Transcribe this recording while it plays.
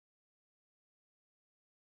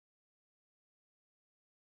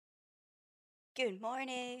Good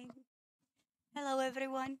morning. Hello,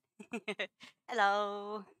 everyone.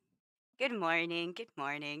 Hello. Good morning. Good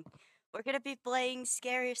morning. We're gonna be playing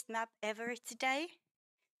Scariest Map Ever today,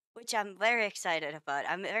 which I'm very excited about.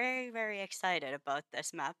 I'm very excited about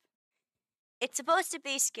this map. It's supposed to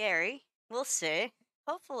be scary. We'll see.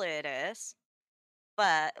 Hopefully it is,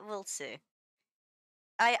 but we'll see.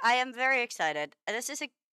 I am very excited. This is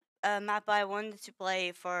a map I wanted to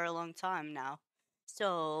play for a long time now.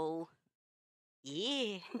 So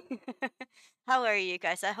yeah. How are you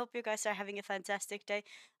guys? I hope you guys are having a fantastic day.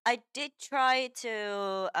 I did try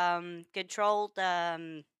to control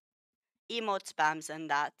the emote spams and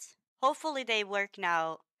that. Hopefully they work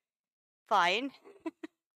now fine.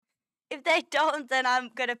 If they don't, then I'm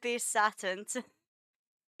gonna be saddened.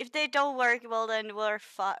 If they don't work, well then we're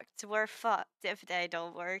fucked. We're fucked if they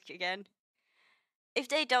don't work again. If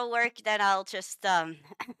they don't work, then I'll just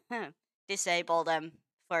disable them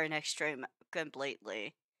for next stream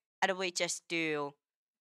completely. And we just do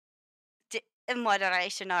in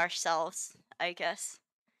moderation ourselves, I guess.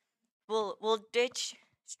 We'll ditch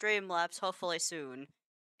Streamlabs hopefully soon.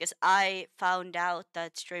 Because I found out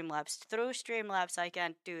that through Streamlabs I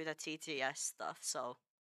can't do the TTS stuff, so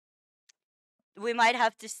we might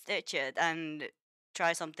have to stitch it and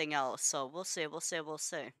try something else. So we'll see.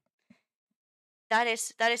 That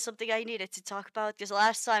is something I needed to talk about because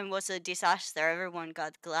last time was a disaster. Everyone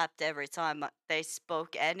got clapped every time they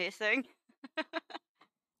spoke anything.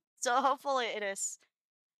 So hopefully it is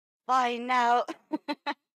fine now.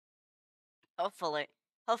 Hopefully.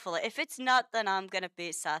 Hopefully. If it's not, then I'm gonna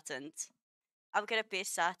be saddened. I'm gonna be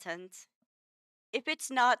saddened. If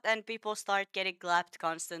it's not, and people start getting clapped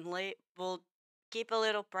constantly, we'll keep a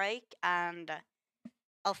little break and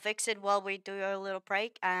I'll fix it while we do a little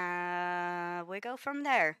break and we go from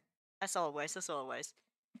there. As always, as always.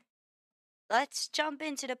 Let's jump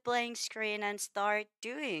into the playing screen and start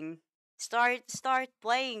playing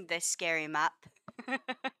this scary map.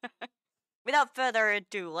 Without further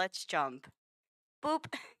ado, let's jump. Boop.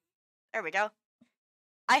 There we go.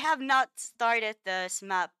 I have not started this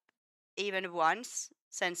map even once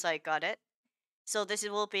since I got it. So this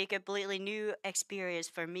will be a completely new experience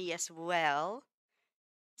for me as well.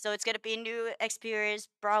 So it's gonna be a new experience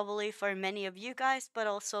probably for many of you guys, but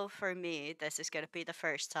also for me, this is gonna be the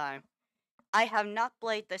first time. I have not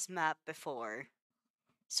played this map before.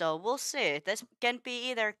 So we'll see. This can be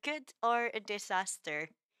either good or a disaster.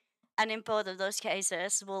 And in both of those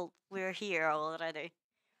cases, we're here already.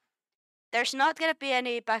 There's not gonna be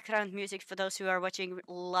any background music for those who are watching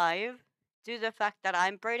live, due to the fact that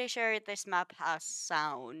I'm pretty sure this map has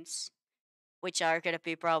sounds, which are gonna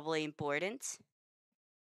be probably important.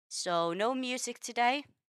 So no music today.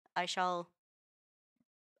 I shall.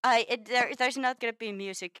 There's not gonna be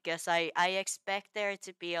music because I expect there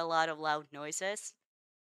to be a lot of loud noises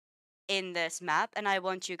in this map, and I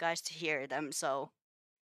want you guys to hear them. So,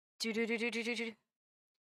 do do do do do do do.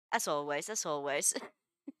 As always, as always.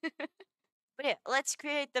 But yeah, let's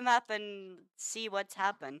create the map and see what's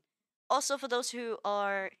happened. Also, for those who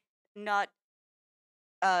are not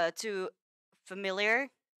too familiar,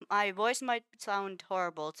 my voice might sound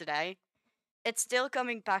horrible today. It's still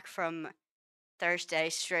coming back from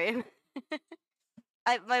Thursday's stream.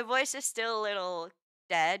 My voice is still a little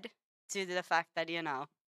dead due to the fact that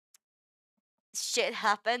shit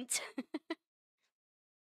happened.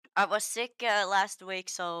 I was sick last week,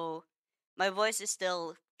 so my voice is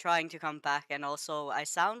still trying to come back, and also I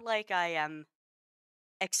sound like I am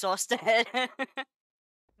exhausted.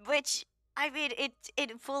 Which, I mean,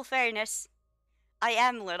 in full fairness, I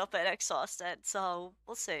am a little bit exhausted, so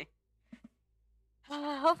we'll see.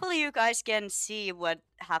 Hopefully, you guys can see what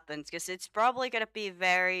happens, because it's probably gonna be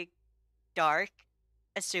very dark,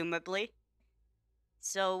 assumably.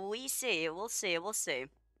 So we see, we'll see.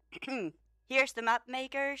 Here's the map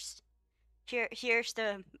makers. Here's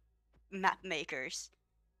the map makers.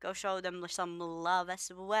 Go show them some love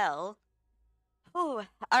as well. Ooh,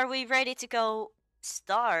 are we ready to go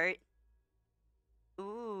start?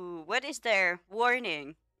 Ooh, what is there?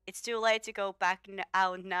 Warning. It's too late to go back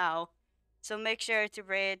out now. So make sure to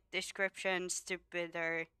read descriptions to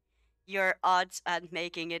better your odds at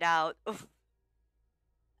making it out. Oof.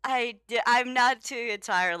 I'm not too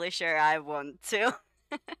entirely sure I want to.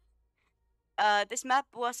 This map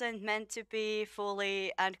wasn't meant to be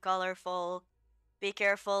fully and colorful. Be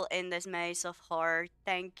careful in this maze of horror.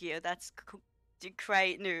 Thank you. That's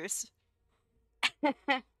great news.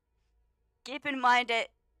 keep in mind that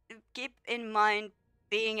keep in mind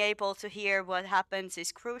being able to hear what happens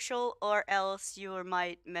is crucial, or else you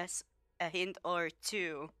might miss a hint or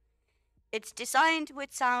two. It's designed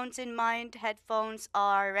with sounds in mind. Headphones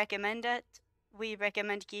are recommended. we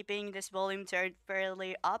recommend keeping this volume turned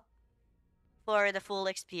fairly up for the full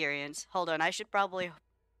experience. Hold on, I should probably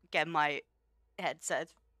get my headset.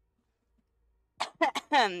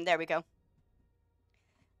 There we go.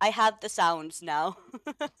 I have the sounds now.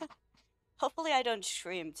 Hopefully I don't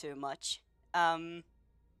scream too much. The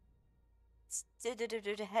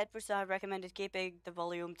headphones are recommended keeping the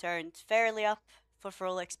volume turned fairly up for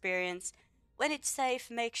full experience. When it's safe,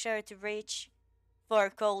 make sure to reach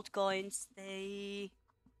for gold coins.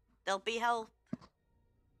 They'll be help.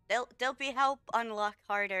 They'll be help unlock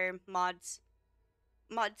harder mods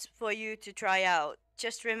for you to try out.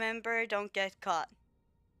 Just remember, don't get caught.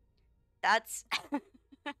 That's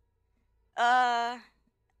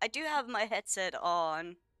I do have my headset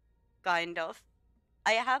on, kind of.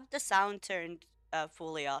 I have the sound turned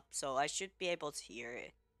fully up, so I should be able to hear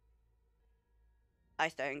it. I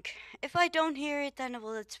think. If I don't hear it, then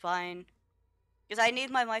well, it's fine. Because I need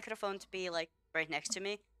my microphone to be like right next to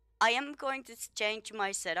me. I am going to change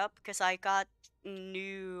my setup because I got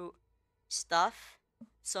new stuff,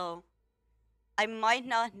 so I might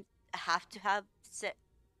not have to have set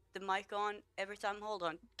the mic on every time. Hold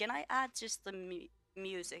on, can I add just the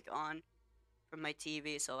music on from my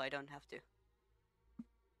TV so I don't have to?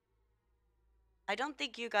 I don't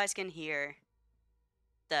think you guys can hear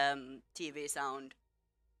the TV sound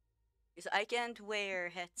because I can't wear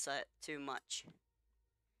headset too much.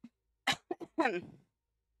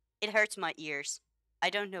 It hurts my ears.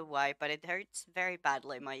 I don't know why, but it hurts very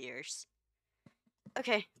badly my ears.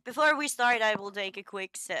 Okay, before we start, I will take a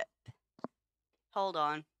quick sip. Hold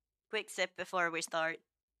on. Quick sip before we start.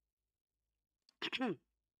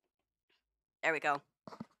 There we go.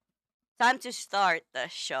 Time to start the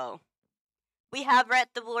show. We have read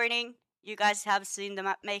the warning. You guys have seen the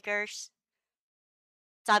map makers.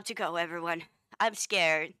 Time to go, everyone. I'm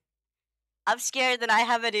scared. I'm scared that I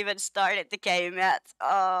haven't even started the game yet.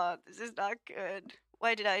 Oh, this is not good.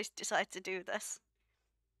 Why did I decide to do this?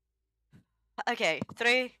 Okay,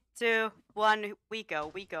 3, 2, 1, we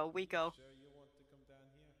go. Sure you want to come down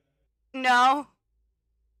here? No.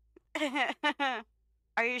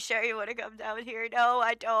 Are you sure you want to come down here? No,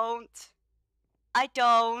 I don't. I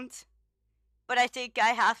don't. But I think I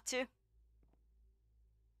have to.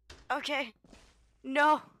 Okay.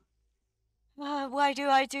 No. Why do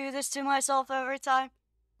I do this to myself every time?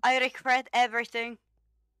 I regret everything.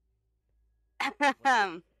 Who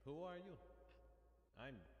are you?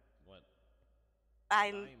 I'm what?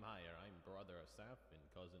 I'm Higher. I'm brother of Saf and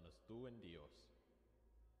cousin of Stu and Dios.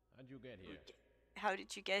 How'd you get here? How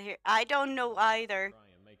did you get here? I don't know either. Try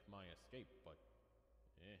and make my escape, but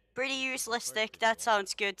Pretty take the useless first stick. if That you want.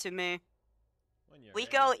 sounds good to me. When you're We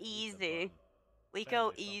ready, go hit the easy. button. We Tell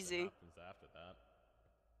go me something easy. happens after that.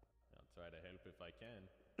 I'll try to help if I can.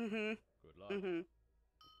 Mhm. Good luck. Mhm.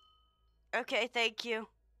 Okay, thank you.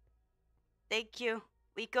 Thank you.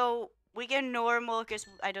 We go normal because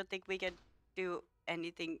I don't think we can do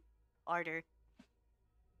anything harder.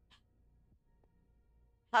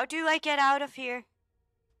 How do I get out of here?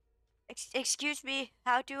 Excuse me.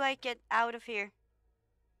 How do I get out of here?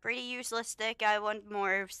 Pretty useless stick. I want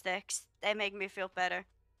more sticks. They make me feel better.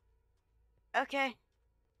 Okay.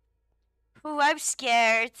 Ooh, I'm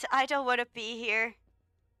scared. I don't want to be here.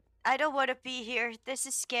 I don't want to be here. This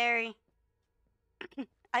is scary.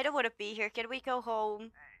 I don't want to be here. Can we go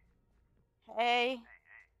home? Hey.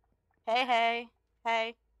 Hey, hey.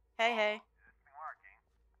 Hey. Hey, hey.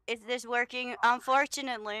 Is this working?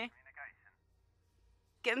 Unfortunately.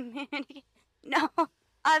 Communicate. No.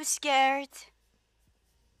 I'm scared.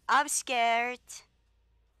 I'm scared.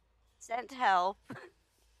 Send help.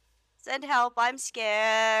 Send help. I'm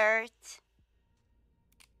scared.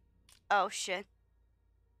 Oh, shit.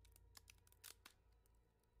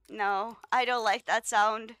 No, I don't like that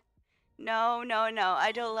sound. No, no, no.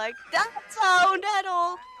 I don't like that sound at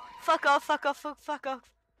all. Fuck off, fuck off, fuck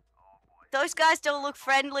off. Those guys don't look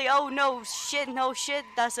friendly. Oh, no shit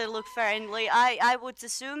doesn't look friendly. I would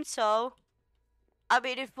assume so. I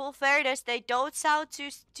mean, in full fairness, they don't sound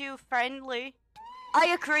too friendly. I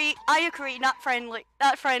agree, not friendly,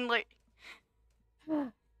 not friendly.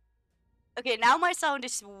 Okay, now my sound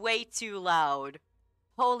is way too loud.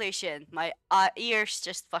 Holy shit, my ears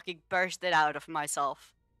just fucking bursted out of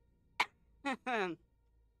myself.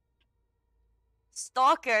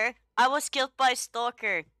 Stalker? I was killed by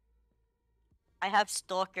Stalker. I have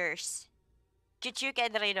stalkers. Could you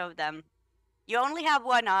get rid of them? You only have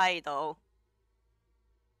one eye, though.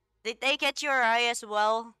 Did they get your eye as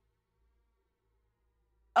well?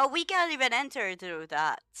 Oh, we can't even enter through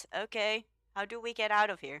that. Okay. How do we get out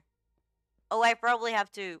of here? Oh, I probably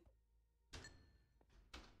have to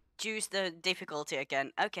choose the difficulty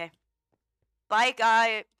again. Okay. Bye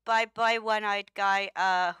one-eyed guy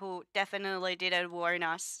who definitely didn't warn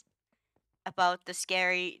us about the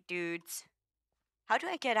scary dudes. How do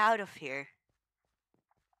I get out of here?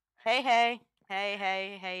 Hey hey. Hey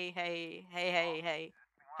hey hey hey hey hey hey.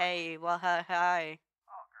 Hey, well hi.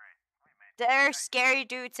 There are scary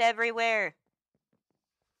dudes everywhere.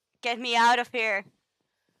 Get me out of here.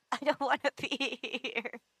 I don't want to be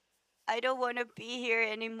here. I don't want to be here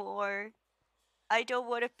anymore. I don't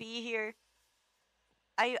want to be here.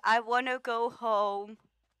 I want to go home.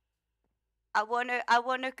 I want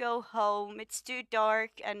to go home. It's too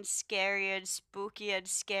dark and scary and spooky and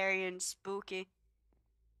scary and spooky.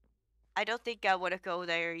 I don't think I want to go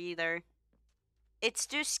there either. It's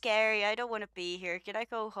too scary. I don't want to be here. Can I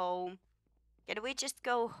go home? Can we just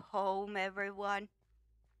go home, everyone?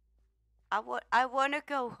 I want to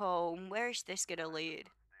go home. Where is this gonna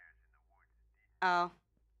lead? Oh,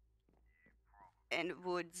 in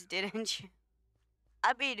woods, didn't you?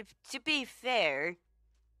 I mean, to be fair,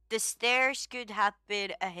 the stairs could have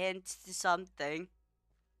been a hint to something.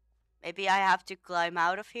 Maybe I have to climb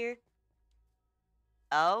out of here?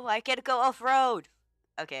 Oh, I can go off-road!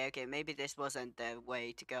 Okay, maybe this wasn't the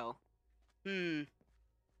way to go.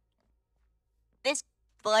 This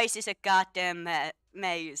place is a goddamn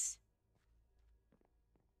maze.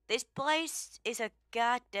 This place is a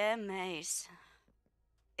goddamn maze.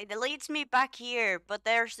 It leads me back here, but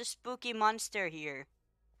there's the spooky monster here.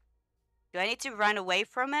 Do I need to run away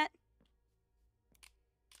from it?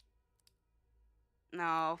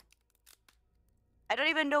 No. I don't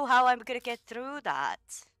even know how I'm gonna get through that.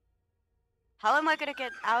 How am I gonna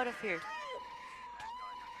get out of here?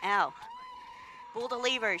 Ow. Pull the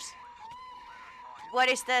levers. What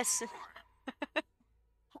is this? How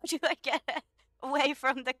do I get away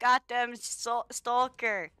from the goddamn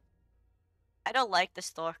stalker? I don't like the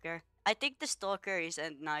stalker. I think the stalker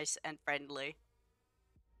isn't nice and friendly.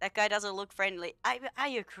 That guy doesn't look friendly. I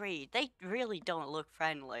agree. They really don't look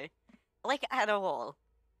friendly. Like, at all.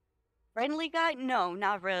 Friendly guy? No,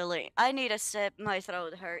 not really. I need a sip. My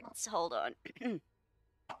throat hurts. Hold on.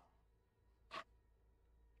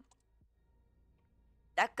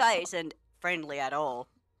 That guy isn't friendly at all.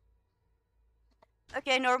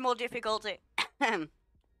 Okay, normal difficulty. I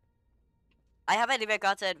haven't even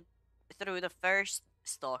gotten through the first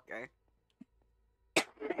stalker.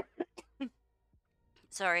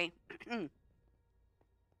 Sorry.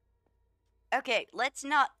 Okay, let's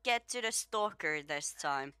not get to the stalker this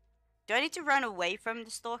time. Do I need to run away from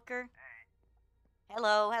the stalker?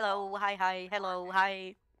 Hello, hello, hi, hello,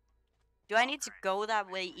 hi. Do I need to go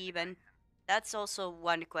that way even? That's also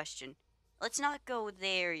one question. Let's not go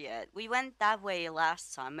there yet. We went that way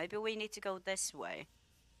last time. Maybe we need to go this way.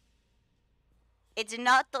 It's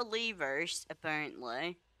not the levers,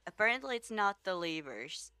 apparently. Apparently it's not the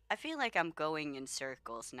levers. I feel like I'm going in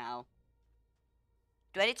circles now.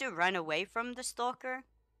 Do I need to run away from the stalker?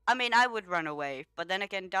 I mean, I would run away, but then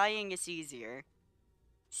again, dying is easier.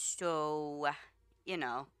 So, you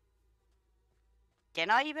know. Can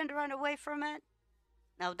I even run away from it?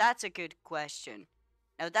 Now that's a good question.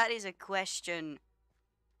 Now that is a question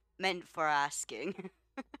meant for asking.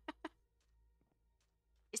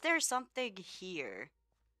 Is there something here?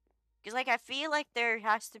 Because, like, I feel like there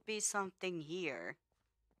has to be something here.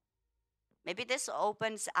 Maybe this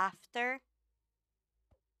opens after?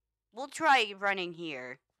 We'll try running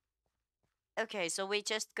here. Okay, so we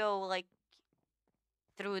just go, like,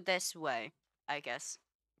 through this way, I guess.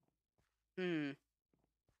 Maybe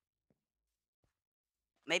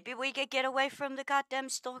we could get away from the goddamn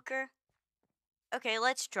stalker? Okay,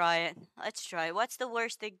 let's try it. Let's try it. What's the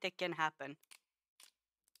worst thing that can happen?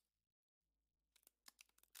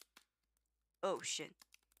 Oh, shit.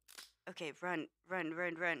 Okay, run, run,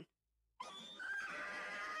 run, run.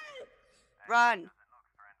 Run!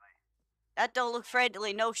 That don't look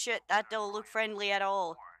friendly. No shit, that don't look friendly at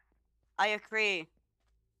all. I agree.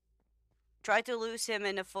 Try to lose him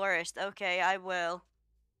in the forest. Okay, I will.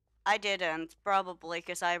 I didn't, probably,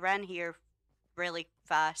 because I ran here really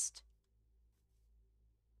fast.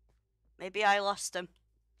 Maybe I lost him.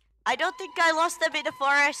 I don't think I lost him in the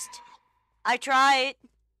forest. I tried.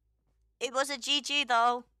 It was a GG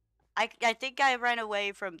though. I think I ran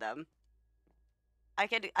away from them. I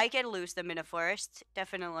can lose them in a forest,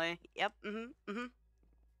 definitely. Yep.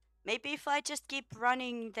 Maybe if I just keep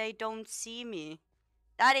running, they don't see me.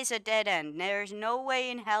 That is a dead end. There's no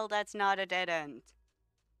way in hell that's not a dead end.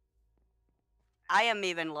 I am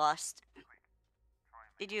even lost.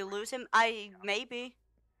 Did you lose him? Maybe.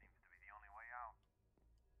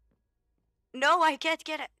 No, I can't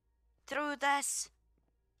get it through this.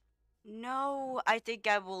 No, I think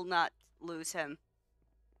I will not lose him.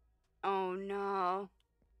 Oh no.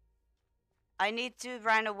 I need to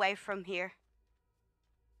run away from here.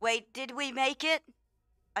 Wait, did we make it?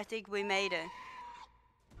 I think we made it.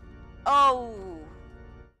 Oh,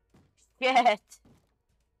 shit.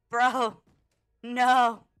 Bro,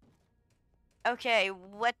 no. Okay,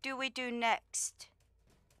 what do we do next?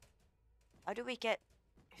 How do we get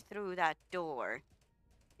through that door?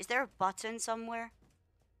 Is there a button somewhere?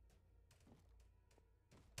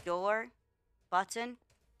 Door, button,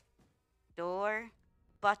 door,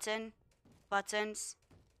 button, buttons.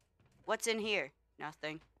 What's in here?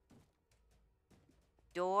 Nothing.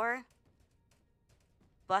 Door,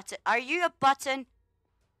 button. Are you a button?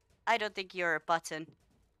 I don't think you're a button.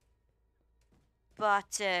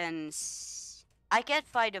 Buttons. I can't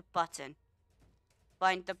find a button.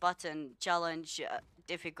 Find the button. Challenge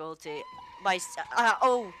difficulty.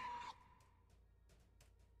 Oh.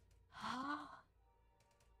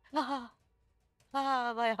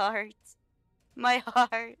 My heart. My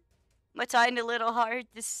heart. My tiny little heart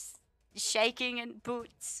is shaking in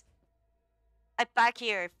boots. I'm back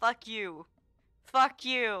here. Fuck you. Fuck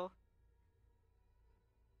you.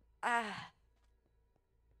 Ah.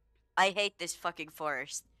 I hate this fucking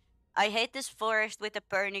forest. I hate this forest with a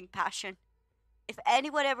burning passion. If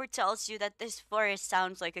anyone ever tells you that this forest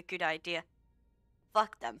sounds like a good idea,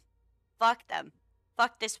 fuck them. Fuck them.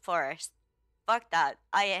 Fuck this forest. Fuck that.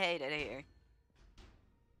 I hate it here.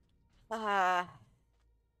 Uh,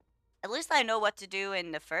 at least I know what to do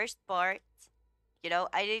in the first part. You know,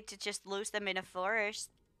 I need to just lose them in a forest.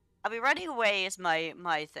 I mean, running away is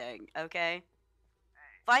my thing, okay?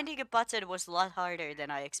 Finding a button was a lot harder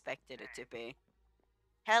than I expected it to be.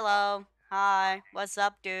 Hello. Hi. What's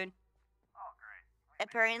up, dude?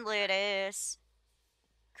 Apparently it is.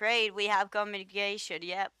 Great, we have communication.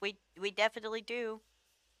 Yep, we definitely do.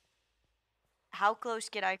 How close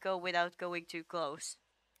can I go without going too close?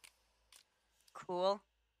 Cool.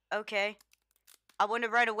 Okay. I want to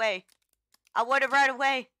run away. I want to run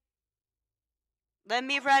away. Let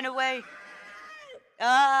me run away.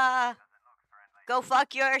 Ah! Go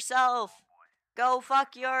fuck yourself. Go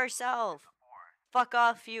fuck yourself. Fuck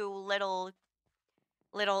off, you little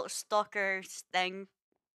stalkers thing.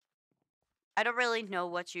 I don't really know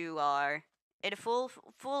what you are. In full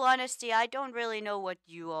honesty, I don't really know what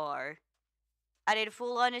you are. And in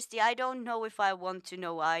full honesty, I don't know if I want to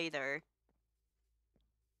know either.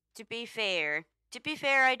 To be fair,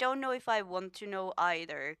 I don't know if I want to know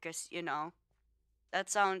either, cause that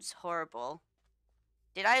sounds horrible.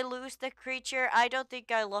 Did I lose the creature? I don't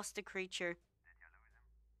think I lost the creature.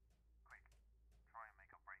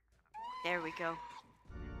 There we go.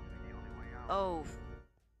 Oh.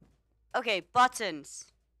 Okay,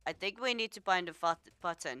 buttons. I think we need to find a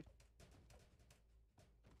button.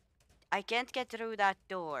 I can't get through that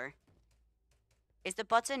door. Is the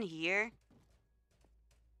button here?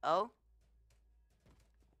 Oh.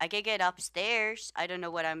 I can get upstairs. I don't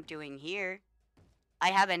know what I'm doing here. I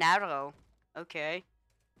have an arrow. Okay.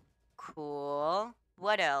 Cool.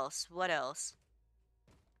 What else? What else?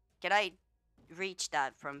 Can I reach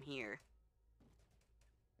that from here?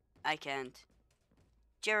 I can't.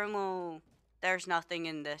 Jeremo, there's nothing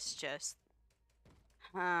in this chest.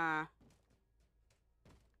 Huh.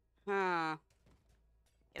 Huh.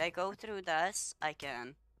 Can I go through this? I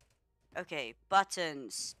can. Okay,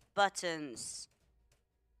 buttons. Buttons.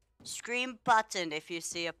 Scream button if you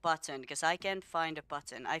see a button, because I can't find a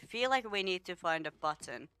button. I feel like we need to find a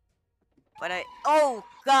button. But oh,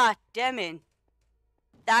 god damn it.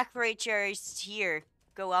 That creature is here.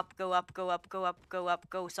 Go up, go up, go up, go up, go up,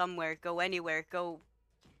 go somewhere, go anywhere, go.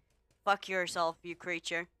 Fuck yourself, you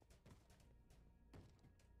creature.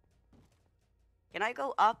 Can I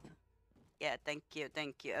go up? Yeah, thank you,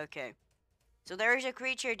 okay. So there's a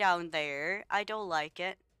creature down there. I don't like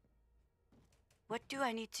it. What do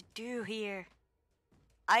I need to do here?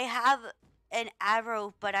 I have an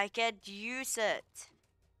arrow, but I can't use it.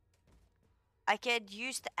 I can't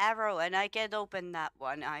use the arrow, and I can't open that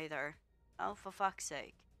one either. Oh, for fuck's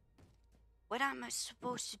sake. What am I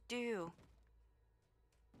supposed to do?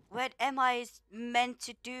 What am I meant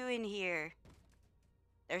to do in here?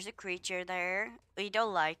 There's a creature there. We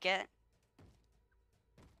don't like it.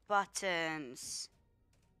 Buttons.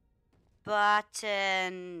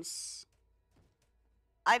 Buttons.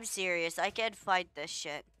 I'm serious. I can't fight this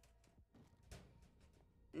shit.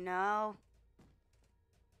 No.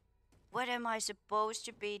 What am I supposed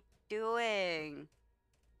to be doing?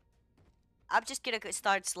 I'm just gonna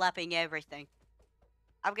start slapping everything.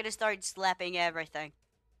 I'm gonna start slapping everything.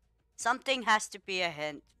 Something has to be a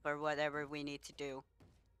hint for whatever we need to do.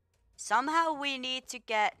 Somehow we need to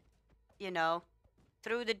get,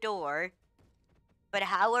 through the door. But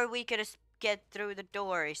how are we gonna get through the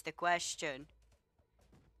door is the question.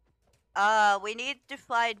 We need to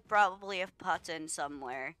find probably a button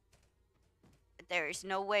somewhere. There is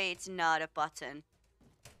no way it's not a button.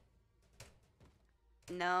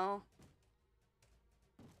 No.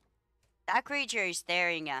 That creature is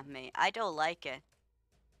staring at me. I don't like it.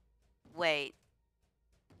 Wait.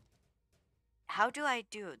 How do I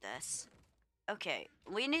do this? Okay,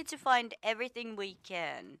 we need to find everything we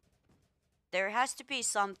can. There has to be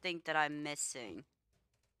something that I'm missing.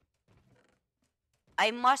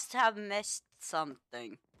 I must have missed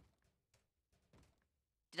something.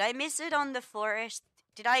 Did I miss it on the forest?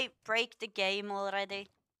 Did I break the game already?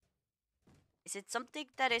 Is it something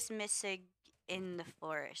that is missing in the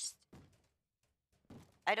forest?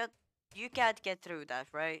 I don't... You can't get through that,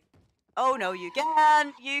 right? Oh no, you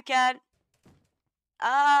can! You can!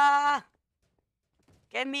 Ah!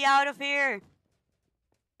 Get me out of here!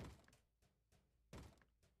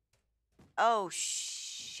 Oh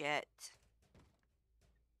shit.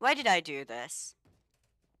 Why did I do this?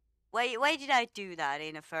 Why did I do that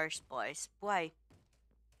in the first place? Why?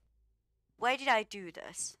 Why did I do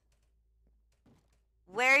this?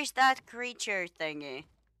 Where is that creature thingy?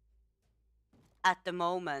 At the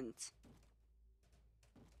moment.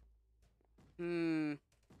 Hmm.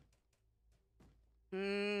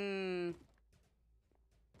 Hmm.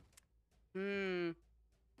 Hmm.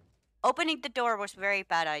 Opening the door was very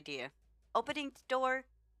bad idea. Opening the door?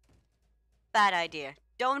 Bad idea.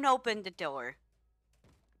 Don't open the door.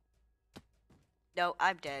 No,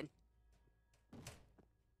 I'm dead.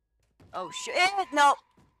 Oh shit! No!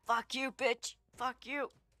 Fuck you, bitch! Fuck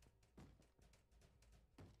you!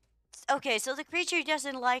 Okay, so the creature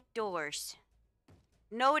doesn't like doors.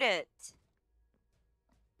 Note it.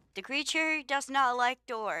 The creature does not like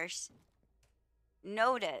doors.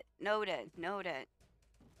 Note it. Note it. Note it.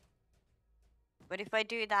 What if I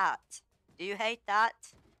do that? Do you hate that?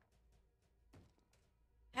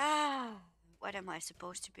 Ah, what am I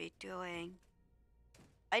supposed to be doing?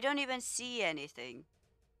 I don't even see anything.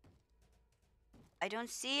 I don't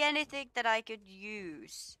see anything that I could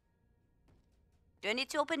use. Do I need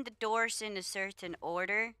to open the doors in a certain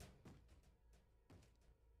order?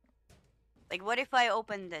 Like, what if I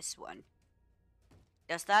open this one?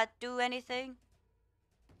 Does that do anything?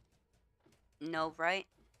 No, right?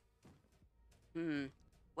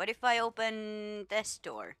 What if I open this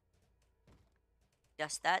door?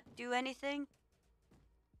 Does that do anything?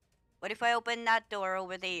 What if I open that door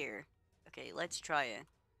over there? Okay, let's try it.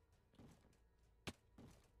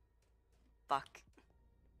 Fuck.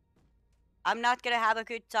 I'm not gonna have a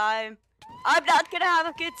good time. I'm not gonna have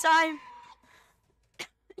a good time.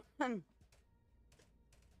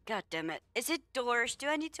 God damn it. Is it doors? Do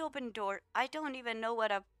I need to open door? I don't even know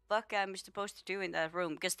what a fuck I'm supposed to do in that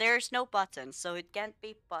room. Because there's no button, so it can't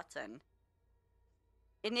be button.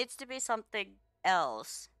 It needs to be something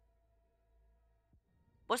else.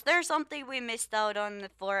 Was there something we missed out on the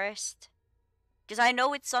forest? Because I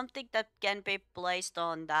know it's something that can be placed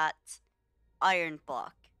on that iron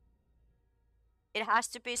block. It has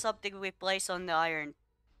to be something we place on the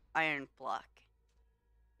iron block.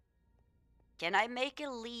 Can I make a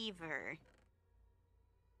lever?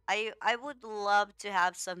 I would love to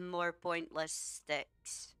have some more pointless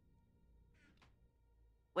sticks.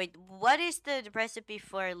 Wait, what is the recipe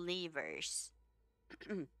for levers?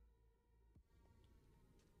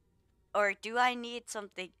 Or do I need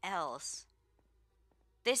something else?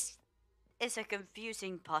 This is a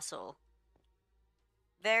confusing puzzle.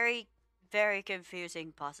 Very, very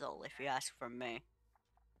confusing puzzle, if you ask from me.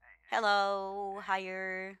 Hello,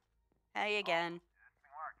 higher. Hi again.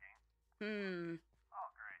 Hmm.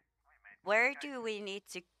 Where do we need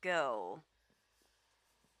to go?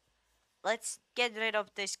 Let's get rid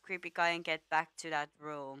of this creepy guy and get back to that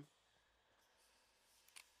room.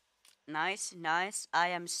 Nice, nice. I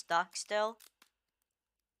am stuck still.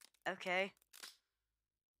 Okay.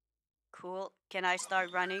 Cool. Can I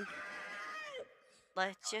start running?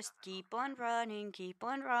 Let's just keep on running, keep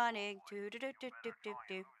on running. Do do do do do do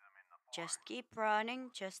do. Just keep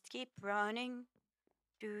running, just keep running.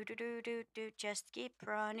 Do do do do do. Just keep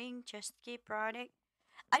running, just keep running.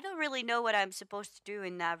 I don't really know what I'm supposed to do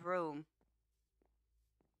in that room.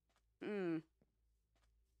 I'm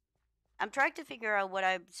trying to figure out what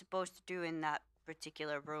I'm supposed to do in that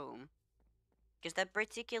particular room. Because that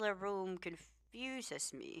particular room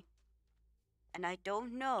confuses me. And I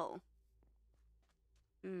don't know.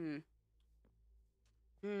 Hmm.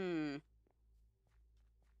 Hmm.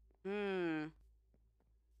 Hmm.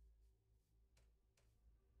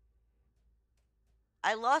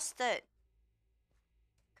 I lost it.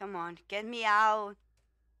 Come on, get me out.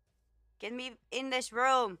 Get me in this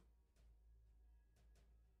room.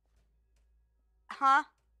 Huh?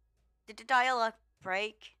 Did the dialogue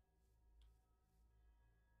break?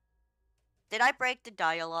 Did I break the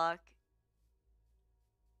dialogue?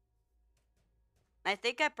 I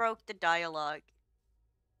think I broke the dialogue.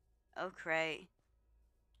 Oh, great.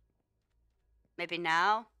 Maybe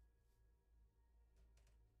now?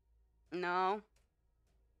 No.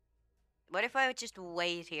 What if I would just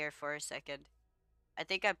wait here for a second? I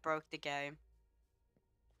think I broke the game.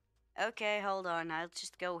 Okay, hold on. I'll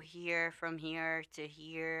just go here from here to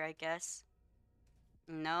here, I guess.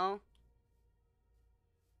 No?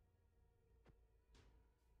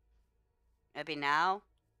 Maybe now?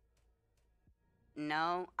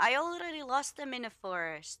 No. I already lost them in the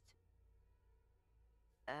forest.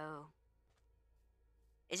 Oh.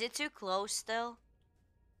 Is it too close still?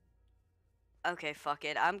 Okay, fuck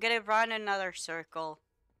it. I'm gonna run another circle.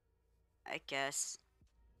 I guess.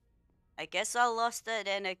 I guess I lost it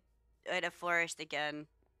in a forest again.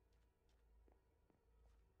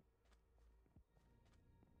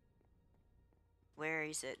 Where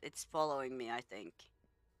is it? It's following me, I think.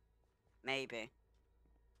 Maybe.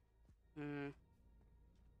 Hmm.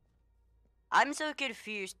 I'm so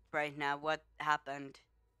confused right now. What happened?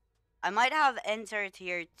 I might have entered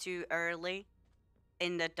here too early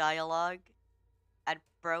in the dialogue. I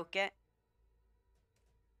broke it.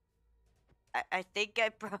 I think I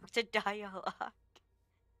broke the dialogue.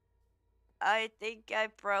 I think I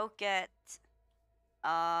broke it.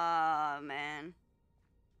 Ah, man.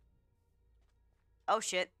 Oh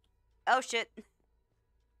shit. Oh shit.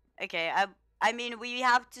 Okay, I mean we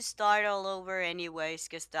have to start all over anyways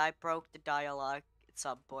cuz I broke the dialogue at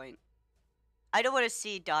some point. I don't want to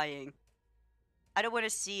see dying. I don't want to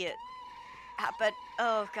see it happen.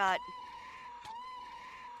 Oh god.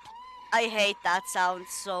 I hate that sound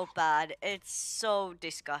so bad. It's so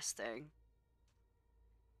disgusting.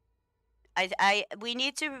 We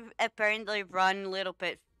need to apparently run a little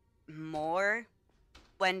bit more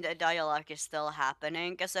when the dialogue is still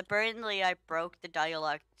happening because apparently I broke the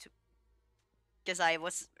dialogue because I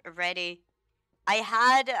was ready. I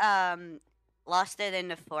had lost it in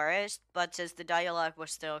the forest, but since the dialogue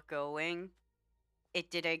was still going,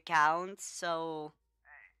 it didn't count. So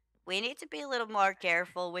we need to be a little more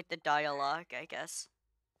careful with the dialogue, I guess.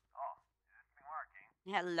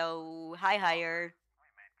 Hello, hi, higher.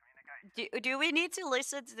 Do we need to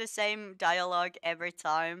listen to the same dialogue every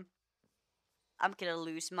time? I'm gonna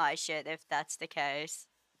lose my shit if that's the case.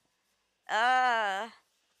 Uh,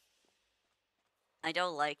 I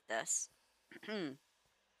don't like this.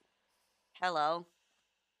 Hello.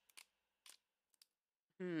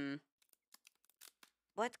 Hmm.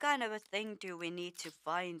 What kind of a thing do we need to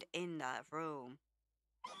find in that room?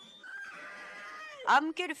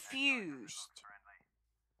 I'm confused.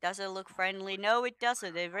 Does it look friendly? No, it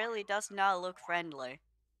doesn't. It really does not look friendly.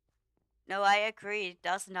 No, I agree. It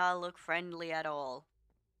does not look friendly at all.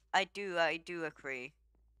 I do agree.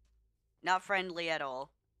 Not friendly at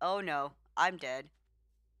all. Oh no, I'm dead.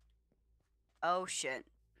 Oh shit.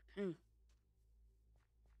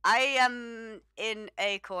 I am in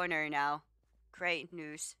a corner now. Great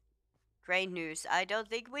news. Great news. I don't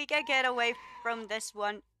think we can get away from this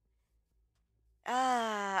one.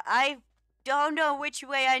 I don't know which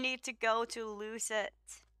way I need to go to lose it.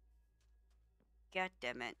 God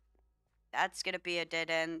damn it. That's gonna be a dead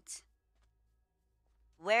end.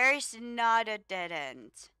 Where's not a dead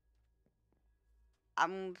end?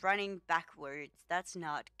 I'm running backwards. That's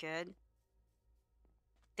not good.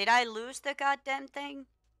 Did I lose the goddamn thing?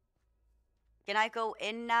 Can I go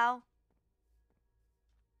in now?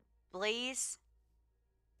 Please?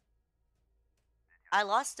 I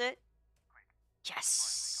lost it.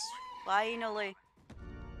 Yes! Finally.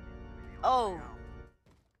 Oh.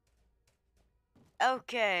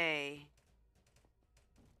 Okay.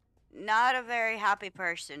 Not a very happy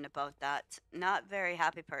person about that. Not very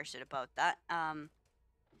happy person about that.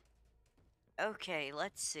 Okay,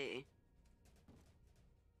 let's see.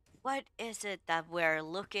 What is it that we're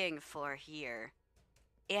looking for here?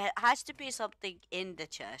 It has to be something in the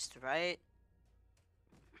chest, right?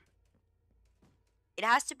 It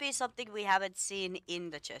has to be something we haven't seen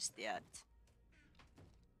in the chest yet.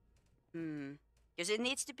 Because it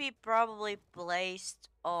needs to be probably placed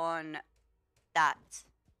on that,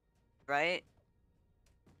 right?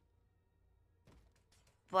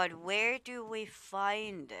 But where do we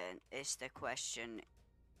find it is the question,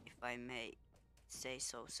 if I may say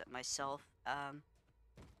so myself.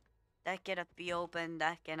 That cannot be open,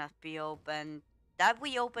 that cannot be open. That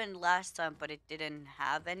we opened last time, but it didn't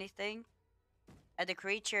have anything. And the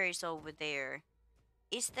creature is over there.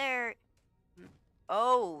 Is there...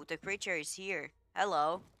 Oh, the creature is here.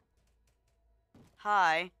 Hello.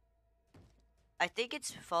 Hi. I think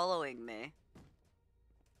it's following me.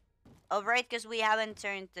 Oh, right, because we haven't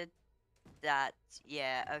turned to that.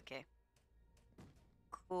 Yeah, okay.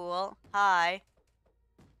 Cool. Hi.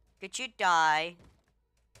 Could you die?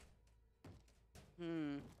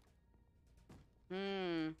 Hmm.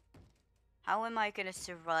 Hmm. How am I gonna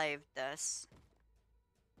survive this?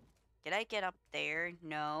 Can I get up there?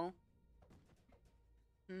 No.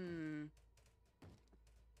 Hmm.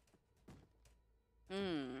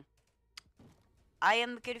 Hmm. I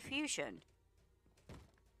am confusion.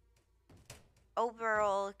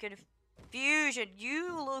 Overall confusion.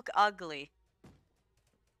 You look ugly.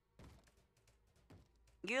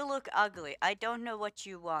 You look ugly. I don't know what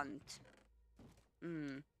you want.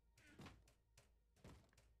 Hmm.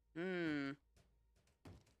 Hmm.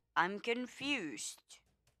 I'm confused.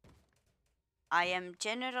 I am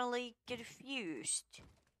generally confused.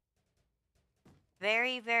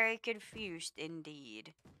 Very, very confused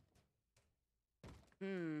indeed.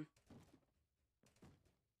 Hmm.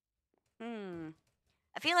 Hmm.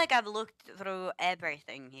 I feel like I've looked through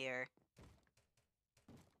everything here.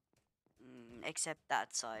 Except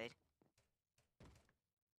that side.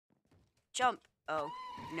 Jump. Oh,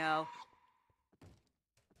 no.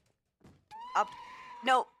 Up.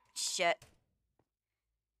 No. Shit.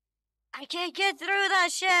 I can't get through that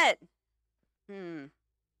shit. Hmm.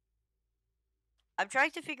 I'm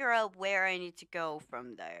trying to figure out where I need to go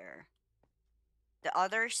from there. The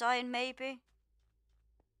other side, maybe?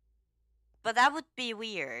 But that would be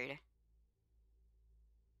weird.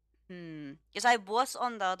 Because I was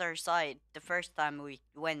on the other side the first time we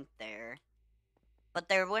went there. But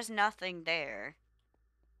there was nothing there.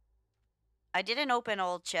 I didn't open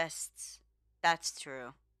all chests. That's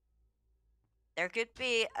true. There could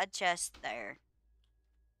be a chest there.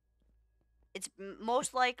 It's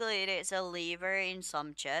most likely it is a lever in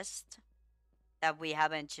some chest that we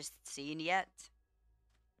haven't just seen yet.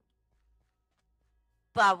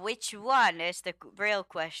 But which one is the real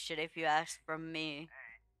question if you ask from me?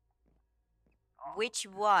 Which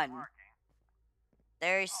one?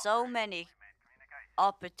 There is so many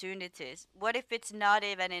opportunities. What if it's not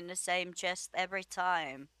even in the same chest every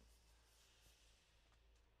time?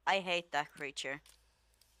 I hate that creature.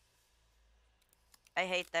 I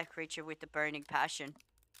hate that creature with the burning passion.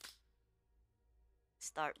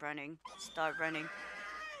 Start running. Start running.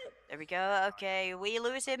 There we go. Okay, we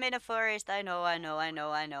lose him in a forest. I know, I know, I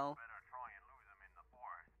know, I know.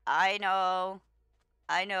 I know.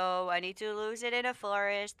 I know. I need to lose it in a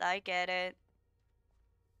forest. I get it.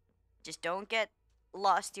 Just don't get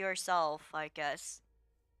lost yourself, I guess.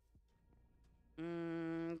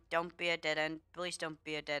 Don't be a dead end. Please don't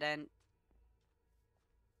be a dead end.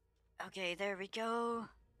 Okay, there we go.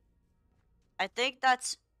 I think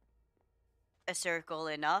that's a circle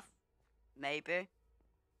enough. Maybe.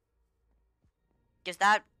 Because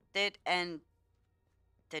that did end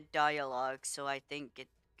the dialogue, so I think it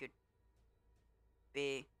could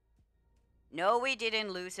be. No, we didn't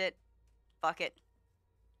lose it. Fuck it.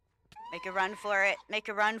 Make a run for it. Make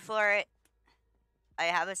a run for it. I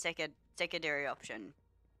have a secondary option.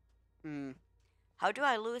 How do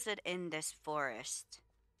I lose it in this forest?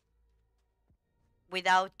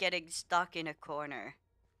 Without getting stuck in a corner?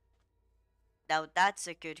 Now that's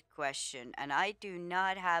a good question, and I do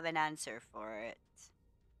not have an answer for it.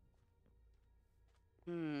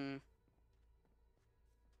 Hmm.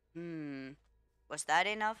 Hmm. Was that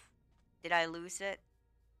enough? Did I lose it?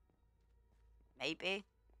 Maybe.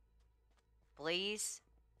 Please?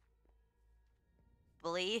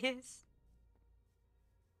 Please?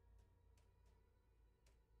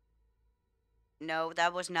 No,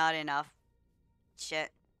 that was not enough.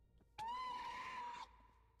 Shit.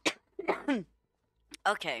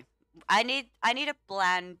 Okay. I need a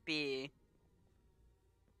plan B.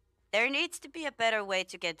 There needs to be a better way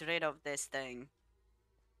to get rid of this thing.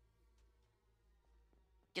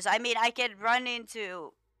 Because I mean, I can run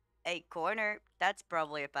into a corner. That's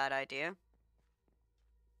probably a bad idea.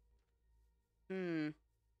 Hmm.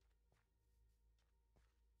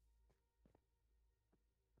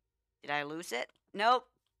 Did I lose it? Nope.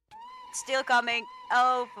 Still coming.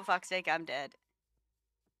 Oh, for fuck's sake, I'm dead.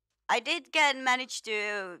 I did manage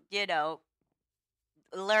to,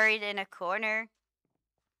 lure it in a corner.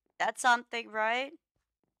 That's something, right?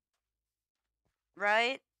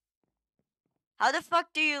 Right? How the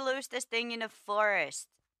fuck do you lose this thing in a forest?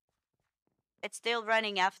 It's still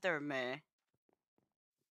running after me.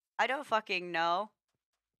 I don't fucking know.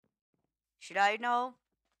 Should I know?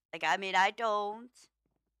 Like, I mean, I don't.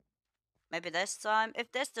 Maybe this time.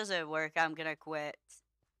 If this doesn't work, I'm gonna quit.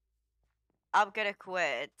 I'm gonna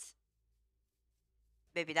quit.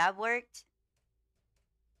 Maybe that worked?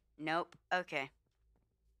 Nope. Okay.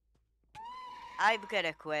 I'm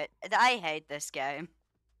gonna quit. I hate this game.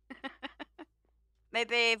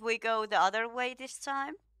 Maybe if we go the other way this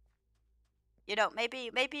time? You know,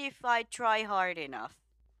 maybe if I try hard enough,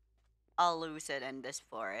 I'll lose it in this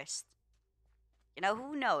forest. You know,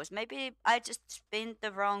 who knows? Maybe I just spin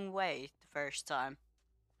the wrong way the first time.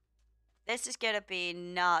 This is gonna be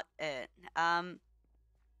not it.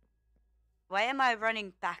 Why am I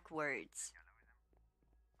running backwards?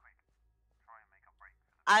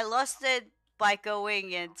 I lost it by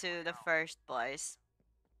going into the first place.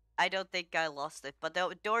 I don't think I lost it, but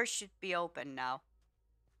the door should be open now.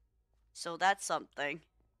 So that's something.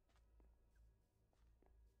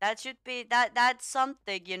 That should be that's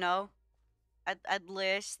something, you know. At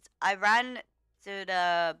least I ran to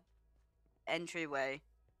the entryway.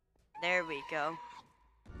 There we go.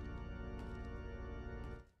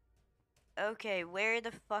 Okay, where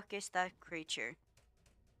the fuck is that creature?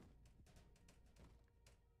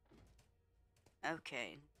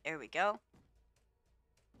 Okay, there we go.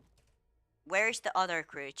 Where's the other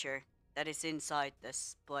creature that is inside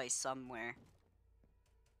this place somewhere?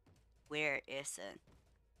 Where is it?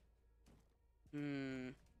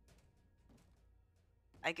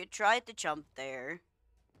 I could try to jump there.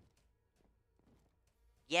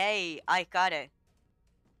 Yay, I got it.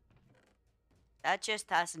 That just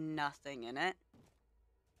has nothing in it.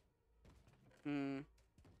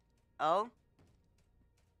 Oh?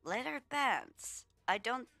 Leather pants. I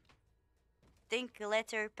don't think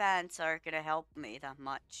leather pants are gonna help me that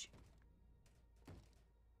much.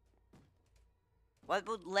 What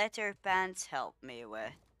would leather pants help me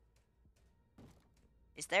with?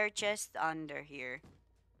 Is there a chest under here?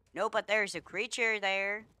 No, but there's a creature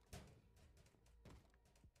there.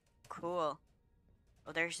 Cool.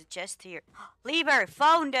 Oh, there's a chest here. Lever!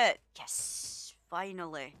 Found it! Yes!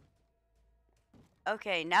 Finally.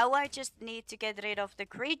 Okay, now I just need to get rid of the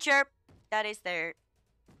creature that is there.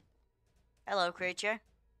 Hello, creature.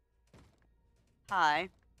 Hi.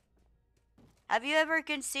 Have you ever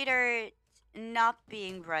considered not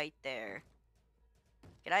being right there?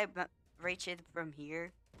 Can I reach it from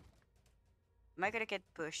here? Am I gonna get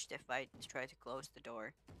pushed if I try to close the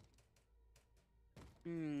door?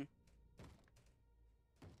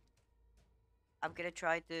 I'm gonna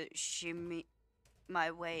try to shimmy my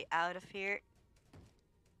way out of here.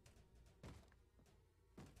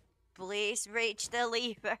 Please reach the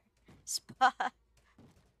lever spot.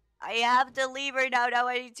 I have the lever now. Now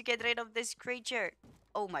I need to get rid of this creature.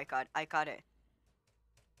 Oh my god, I got it.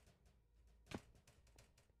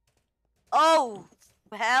 Oh,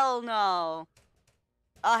 hell no.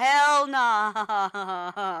 Oh, hell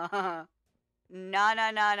no. No,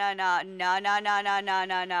 no, no, no, no. No, no, no, no, no,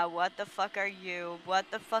 no, no. What the fuck are you? What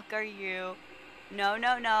the fuck are you? No,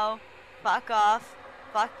 no, no. Fuck off.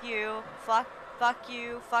 Fuck you. Fuck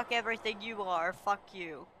you. Fuck everything you are. Fuck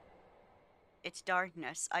you. It's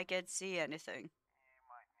darkness. I can't see anything.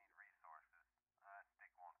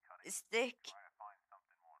 Stick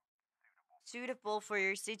suitable for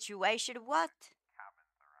your situation. What?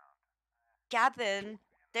 Cabin?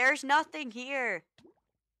 There's nothing here.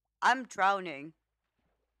 I'm drowning.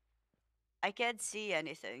 I can't see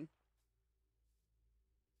anything.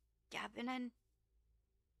 Cabin?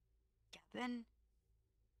 Cabin?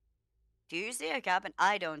 Do you see a cabin?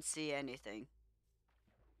 I don't see anything.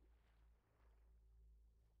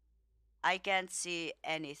 I can't see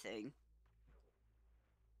anything.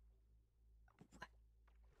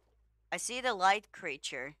 I see the light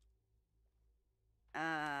creature.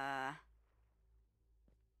 Uh.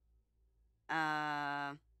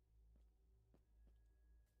 Uh.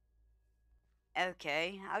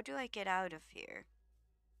 Okay, how do I get out of here?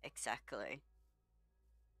 Exactly.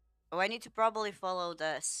 Oh, I need to probably follow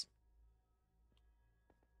this.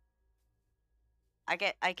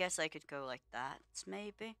 I guess I could go like that,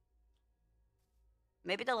 maybe.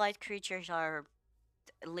 Maybe the light creatures are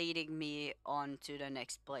leading me on to the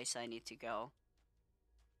next place I need to go.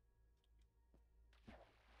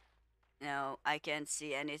 No, I can't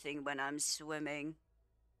see anything when I'm swimming.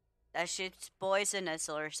 That shit's poisonous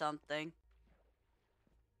or something.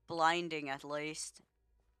 Blinding at least.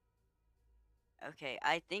 Okay,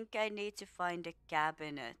 I think I need to find a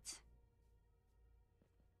cabinet.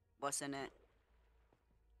 Wasn't it?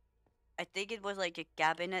 I think it was like a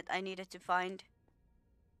cabinet I needed to find.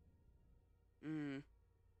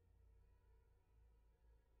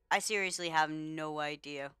 I seriously have no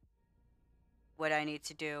idea what I need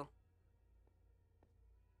to do.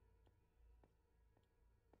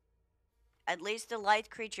 At least the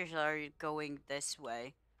light creatures are going this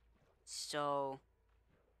way. So,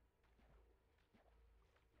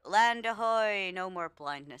 land ahoy! No more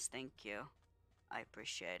blindness, thank you. I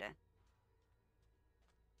appreciate it.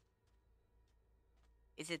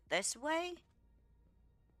 Is it this way?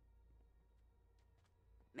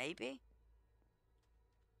 Maybe?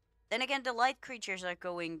 Then again, the light creatures are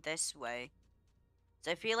going this way.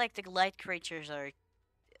 So I feel like the light creatures are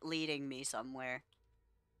leading me somewhere.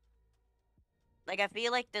 Like, I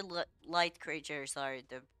feel like the light creatures are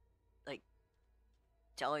like,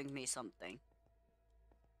 telling me something.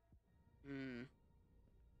 Hmm.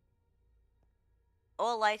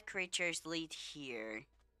 All light creatures lead here.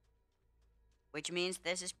 Which means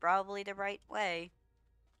this is probably the right way.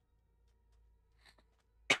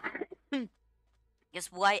 Because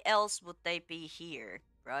why else would they be here,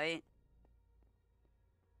 right?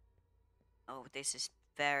 Oh, this is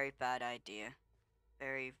very bad idea.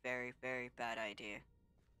 Very, very, very bad idea.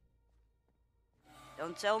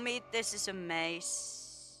 Don't tell me this is a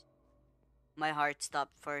maze. My heart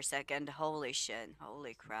stopped for a second. Holy shit.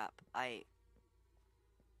 Holy crap.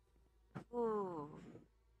 Ooh.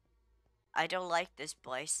 I don't like this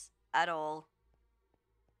place at all.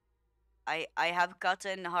 I have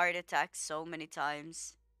gotten heart attacks so many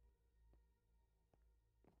times.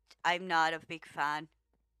 I'm not a big fan.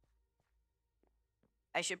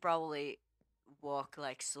 I should probably walk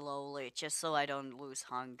like slowly just so I don't lose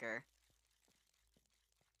hunger.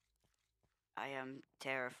 I am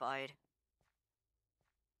terrified.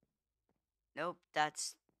 Nope,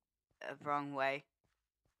 that's a wrong way.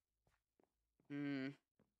 Hmm.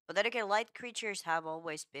 But then again, light creatures have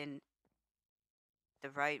always been the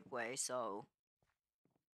right way, so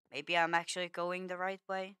maybe I'm actually going the right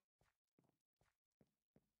way.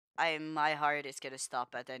 My heart is gonna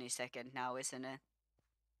stop at any second now, isn't it?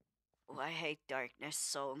 Oh, I hate darkness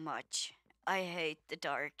so much. I hate the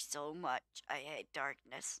dark so much. I hate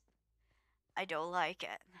darkness. I don't like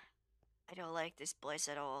it. I don't like this place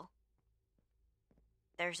at all.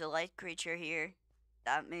 There's a light creature here.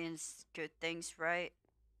 That means good things, right?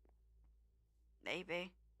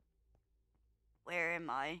 Maybe. Where am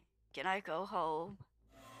I? Can I go home?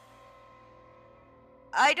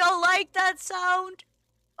 I don't like that sound!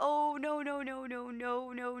 Oh no no no no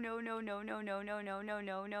no no no no no no no no no no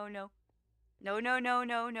no no no. No no no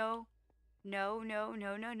no no. No no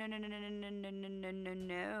no no no no no no no no no no no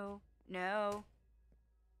no. No.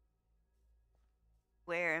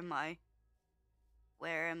 Where am I?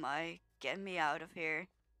 Where am I? Get me out of here.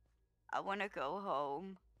 I wanna go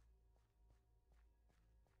home.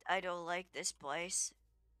 I don't like this place.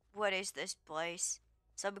 What is this place?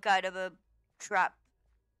 Some kind of a trap.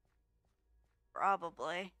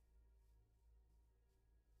 Probably.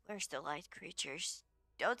 Where's the light creatures?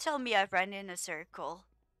 Don't tell me I've run in a circle.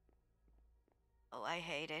 Oh, I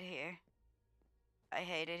hate it here. I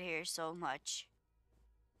hate it here so much.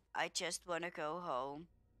 I just wanna go home.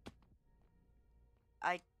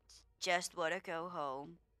 I just wanna go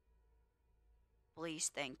home.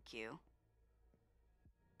 Please, thank you.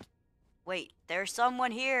 Wait, there's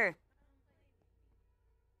someone here.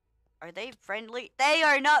 Are they friendly? They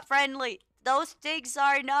are not friendly. Those things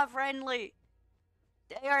are not friendly.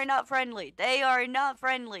 They are not friendly. They are not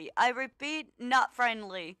friendly. I repeat, not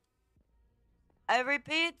friendly. I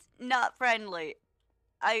repeat, not friendly.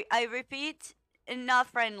 I repeat, not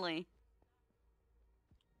friendly.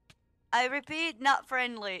 I repeat, not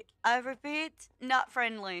friendly. I repeat, not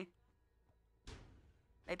friendly.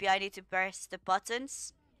 Maybe I need to press the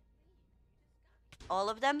buttons. All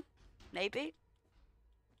of them? Maybe?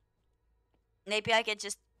 Maybe I can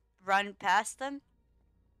just run past them?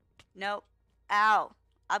 Nope. Ow.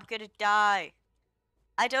 I'm gonna die.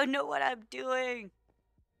 I don't know what I'm doing.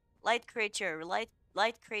 Light creature, light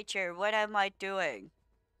creature, what am I doing?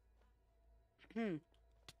 Hmm.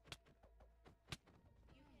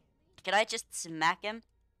 Can I just smack him?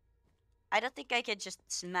 I don't think I can just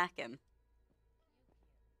smack him.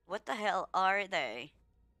 What the hell are they?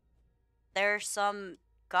 There's some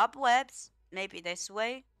cobwebs. Maybe this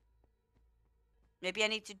way? Maybe I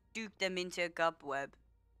need to duke them into a cobweb.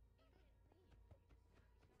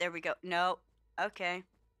 There we go. No. Okay.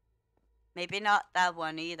 Maybe not that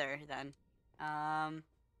one either, then. How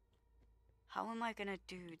am I gonna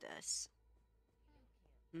do this?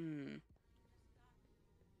 Hmm.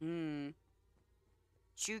 Hmm.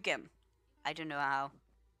 Juke him. I don't know how.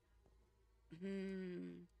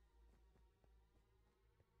 Hmm.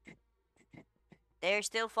 They're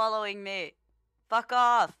still following me. Fuck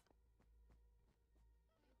off.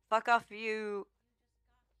 Fuck off, you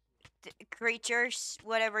creatures,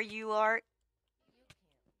 whatever you are.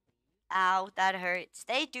 Ow, that hurts.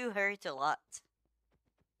 They do hurt a lot.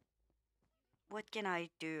 What can I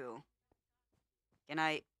do? Can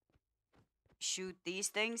I shoot these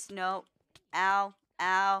things? No. Ow.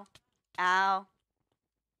 Ow. Ow.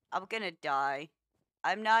 I'm gonna die.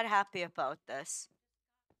 I'm not happy about this.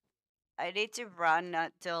 I need to run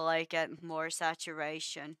until I get more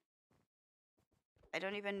saturation. I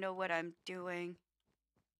don't even know what I'm doing.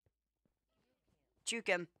 Juke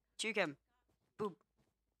him. Juke him. Boop.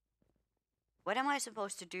 What am I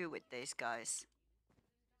supposed to do with these guys?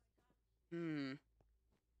 Hmm.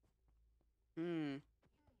 Hmm.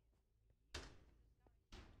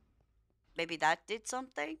 Maybe that did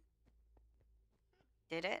something?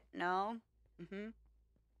 Did it? No? Mm-hmm.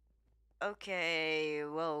 Okay,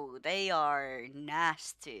 whoa, they are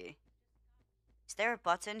nasty. Is there a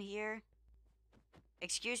button here?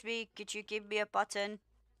 Excuse me, could you give me a button?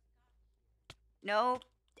 No?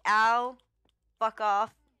 Ow. Fuck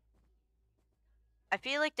off. I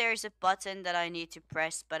feel like there's a button that I need to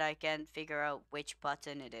press, but I can't figure out which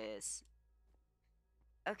button it is.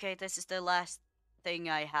 Okay, this is the last thing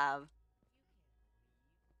I have.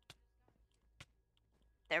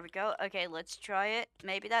 There we go. Okay, let's try it.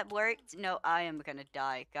 Maybe that worked. No, I am gonna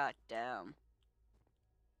die. God damn.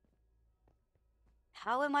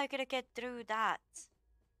 How am I gonna get through that?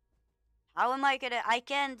 How am I gonna? I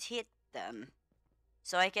can't hit them.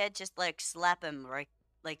 So I can't just like slap them right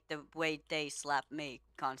like the way they slap me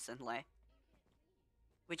constantly.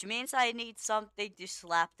 Which means I need something to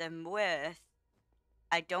slap them with.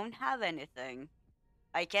 I don't have anything.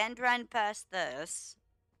 I can't run past this.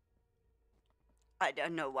 I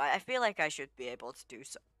don't know why. I feel like I should be able to do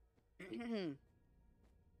so.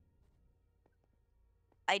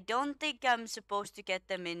 I don't think I'm supposed to get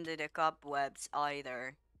them into the cobwebs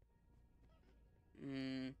either.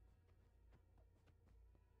 Hmm.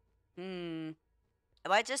 Hmm.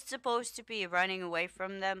 Am I just supposed to be running away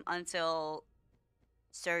from them until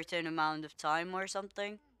certain amount of time or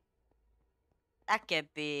something? That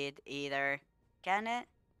can't be it either. Can it?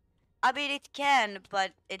 I mean, it can,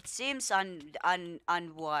 but it seems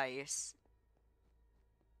unwise.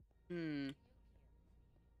 Hmm.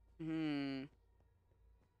 Hmm.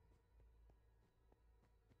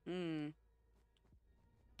 Hmm.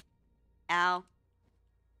 Ow.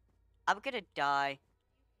 I'm gonna die.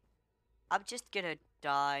 I'm just gonna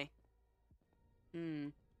die. Hmm.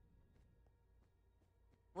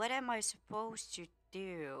 What am I supposed to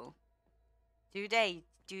do? Do they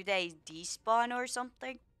despawn or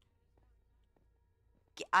something?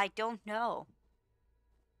 I don't know.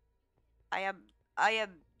 I am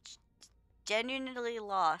genuinely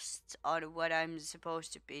lost on what I'm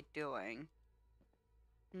supposed to be doing.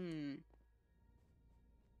 Hmm.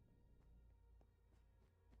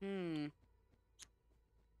 Hmm.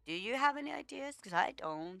 Do you have any ideas? Because I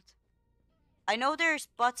don't. I know there's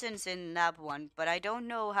buttons in that one, but I don't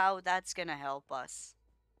know how that's gonna help us.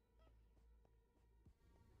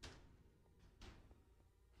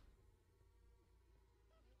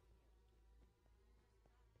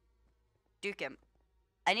 Duke him.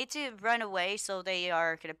 I need to run away so they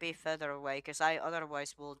are gonna be further away, because I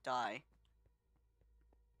otherwise will die.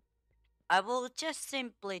 I will just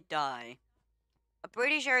simply die. I'm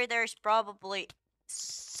pretty sure there's probably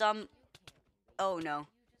some. Oh no.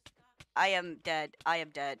 I am dead. I am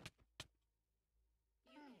dead.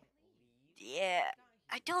 Yeah.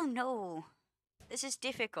 I don't know. This is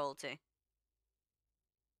difficulty.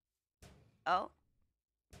 Oh.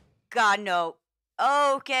 God, no.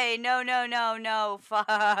 Okay, no, no, no, no. Fuck.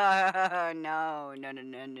 No, no, no,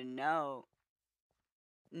 no, no, no.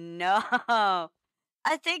 No.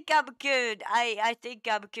 I think I'm good. I think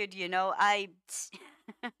I'm good, you know. I'm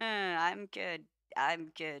good.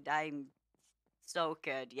 I'm good. I'm so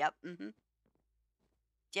good. Yep. Mhm.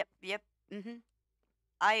 Yep, yep. Mhm.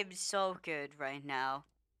 I am so good right now.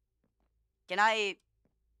 Can I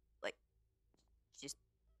like just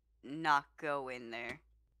not go in there?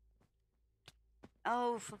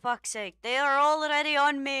 Oh, for fuck's sake. They are already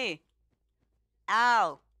on me.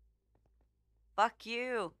 Ow. Fuck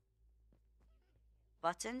you.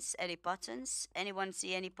 Buttons? Any buttons? Anyone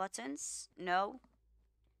see any buttons? No?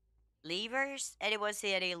 Levers? Anyone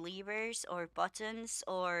see any levers or buttons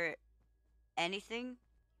or anything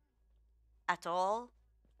at all?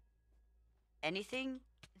 Anything?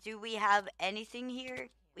 Do we have anything here?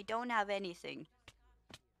 We don't have anything.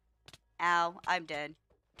 Ow, I'm dead.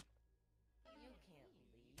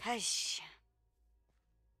 Hush.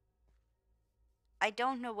 I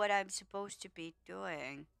don't know what I'm supposed to be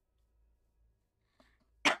doing.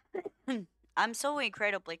 I'm so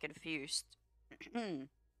incredibly confused.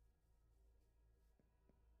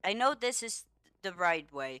 I know this is the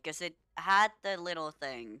right way because it had the little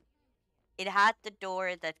thing. It had the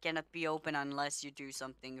door that cannot be open unless you do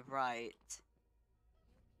something right.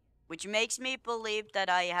 Which makes me believe that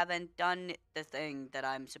I haven't done the thing that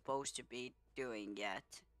I'm supposed to be doing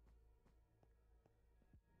yet.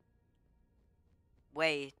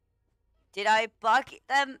 Wait, did I bug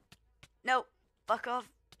them? No, fuck off.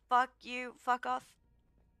 Fuck you, fuck off.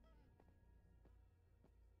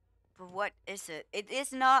 But what is it? It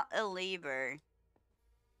is not a lever.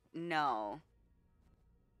 No.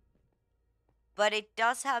 But it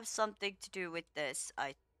does have something to do with this.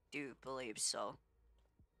 I do believe so.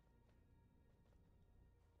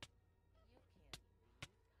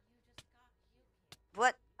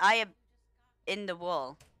 What? I am in the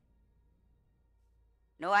wall.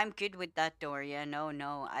 No, I'm good with that door. Yeah, no.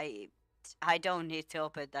 I don't need to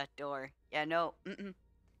open that door. Yeah, no. Mm-mm.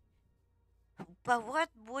 But what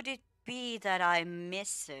would it be that I'm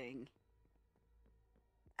missing?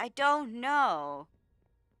 I don't know.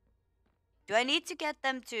 Do I need to get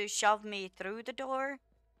them to shove me through the door?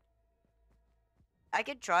 I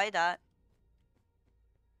could try that.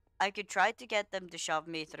 I could try to get them to shove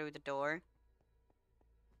me through the door.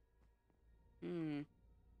 Hmm.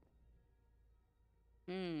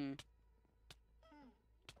 Hmm.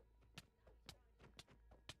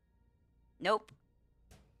 Nope.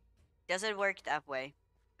 Doesn't work that way,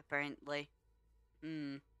 apparently.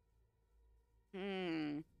 Hmm.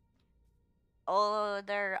 Hmm.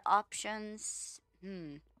 Other options?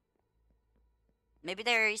 Hmm. Maybe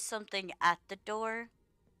there is something at the door.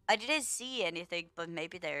 I didn't see anything, but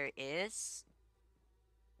maybe there is.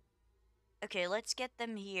 Okay, let's get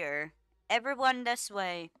them here. Everyone this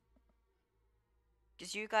way.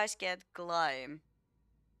 Because you guys can't climb,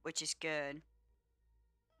 which is good.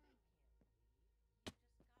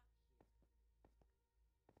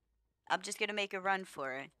 I'm just gonna make a run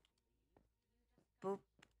for it. Boop,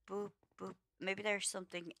 boop, boop. Maybe there's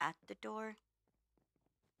something at the door.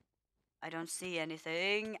 I don't see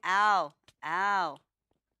anything. Ow, ow.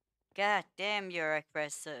 God damn, you're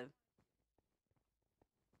aggressive.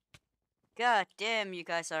 God damn, you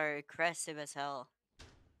guys are aggressive as hell.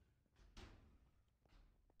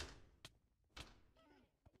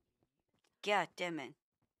 God damn it.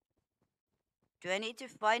 Do I need to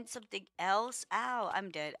find something else? Ow, I'm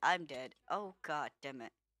dead. I'm dead. Oh, god damn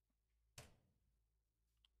it.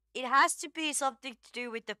 It has to be something to do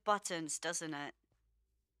with the buttons, doesn't it?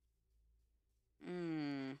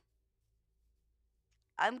 Hmm.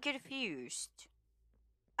 I'm confused.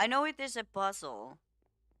 I know it is a puzzle,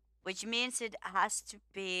 which means it has to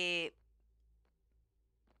be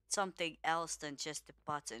something else than just the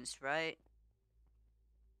buttons, right?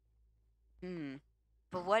 Hmm.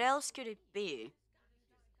 But what else could it be?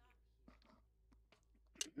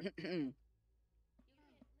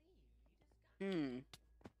 Hmm.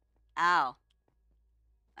 Ow.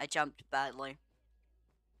 I jumped badly.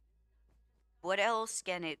 What else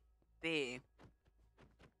can it be?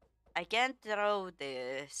 I can't throw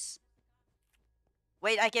this.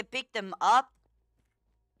 Wait, I can pick them up?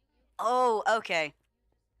 Oh, okay.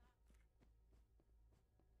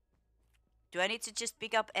 Do I need to just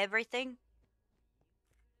pick up everything?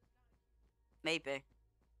 Maybe.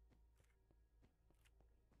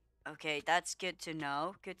 Okay, that's good to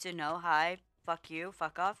know. Good to know. Hi. Fuck you.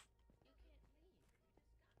 Fuck off.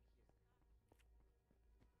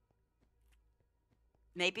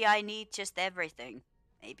 Maybe I need just everything.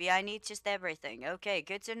 Maybe I need just everything. Okay,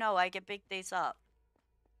 good to know. I can pick these up.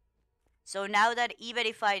 So now that even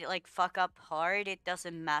if I like fuck up hard, it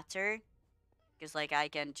doesn't matter. Because like I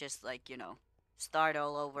can just like, start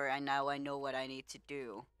all over and now I know what I need to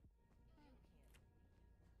do.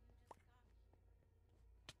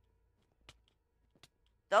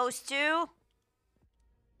 Those two?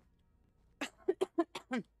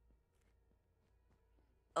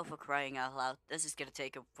 Oh, for crying out loud. This is gonna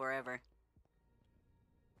take forever.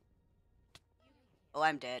 Oh,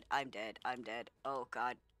 I'm dead. I'm dead. I'm dead. Oh,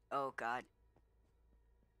 God. Oh, God.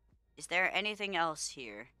 Is there anything else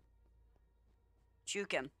here?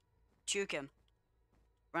 Juke him. Juke him.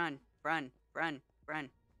 Run. Run. Run. Run.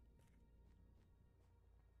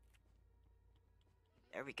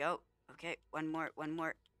 There we go. Okay, one more. One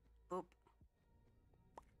more. Boop.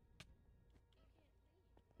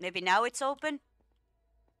 Maybe now it's open?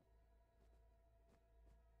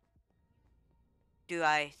 Do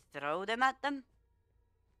I throw them at them?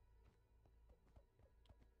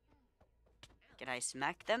 Can I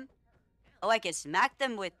smack them? Oh, I can smack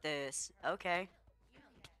them with this. Okay.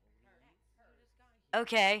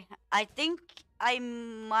 Okay. I think I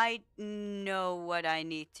might know what I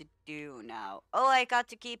need to do now. Oh, I got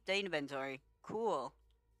to keep the inventory. Cool.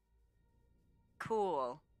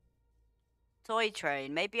 Cool. Toy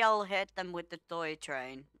train. Maybe I'll hit them with the toy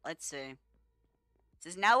train. Let's see.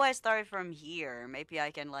 Since now I start from here, maybe I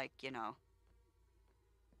can, like,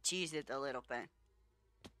 cheese it a little bit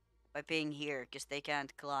by being here, because they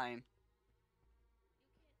can't climb.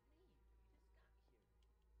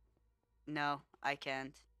 No, I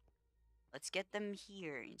can't. Let's get them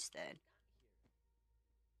here instead.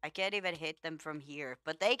 I can't even hit them from here,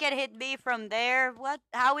 but they can hit me from there? What?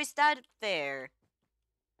 How is that fair?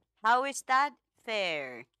 How is that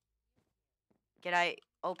fair? Can I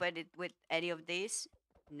open it with any of these?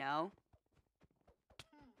 No.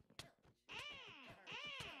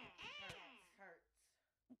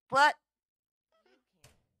 What?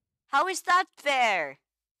 How is that fair?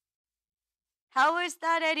 How is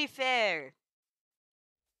that any fair?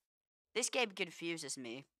 This game confuses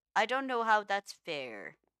me. I don't know how that's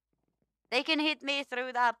fair. They can hit me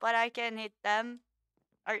through that, but I can hit them.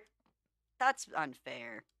 Or that's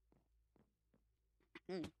unfair.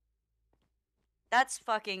 That's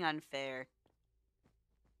fucking unfair.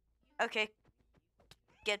 Okay,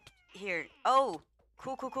 get here. Oh,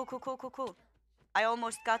 cool, cool, cool, cool, cool, cool, cool. I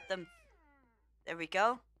almost got them. There we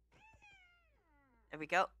go. There we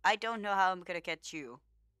go. I don't know how I'm gonna get you.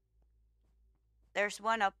 There's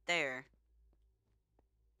one up there.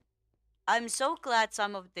 I'm so glad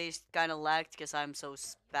some of these kind of lagged because I'm so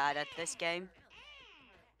bad at this game.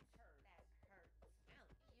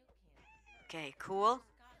 Okay, cool.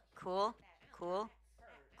 Cool. Cool.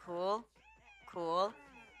 Cool. Cool.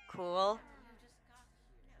 Cool.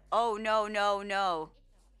 Oh, no, no, no.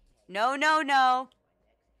 No, no, no.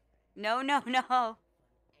 No, no, no.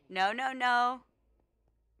 No, no, no.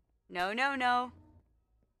 No, no, no.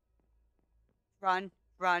 Run,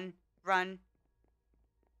 run, run.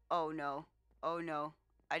 Oh, no. Oh, no.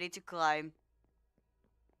 I need to climb.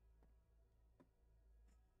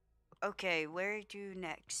 Okay, where to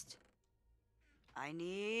next? I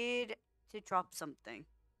need to drop something.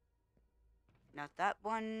 Not that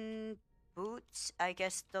one. Boots. I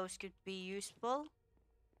guess those could be useful.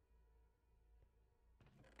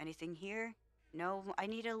 Anything here? No, I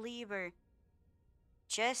need a lever.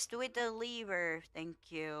 Chest with a lever. Thank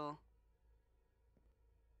you.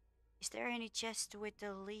 Is there any chest with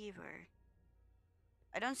a lever?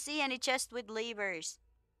 I don't see any chest with levers.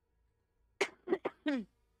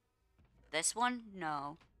 This one?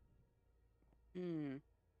 No.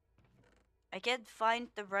 I can't find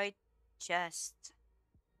the right chest.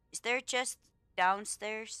 Is there a chest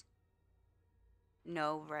downstairs?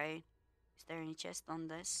 No, right? Is there any chest on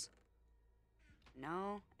this?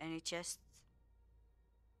 No? Any chests?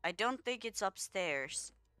 I don't think it's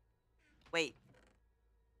upstairs. Wait.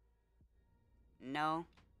 No.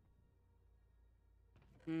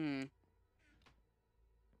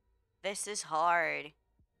 This is hard.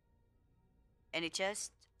 Any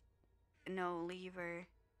chest? No lever.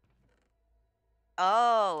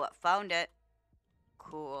 Oh, found it.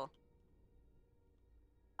 Cool.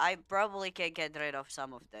 I probably can get rid of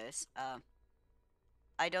some of this.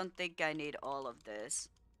 I don't think I need all of this.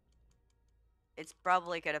 It's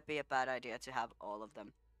probably gonna be a bad idea to have all of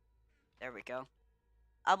them. There we go.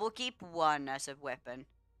 I will keep one as a weapon.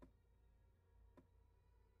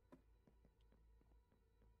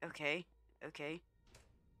 Okay, okay.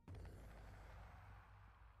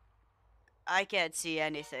 I can't see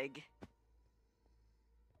anything.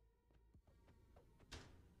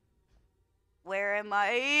 Where am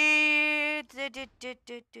I?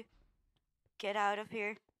 Get out of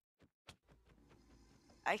here.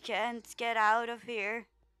 I can't get out of here.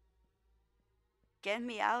 Get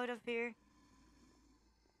me out of here.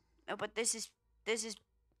 No, but this is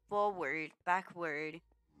forward, backward.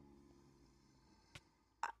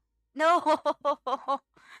 No!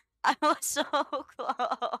 I was so close.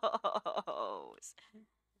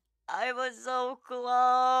 I was so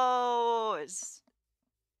close.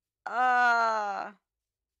 Ah.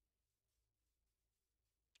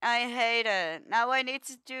 I hate it. Now I need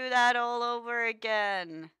to do that all over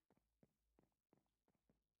again.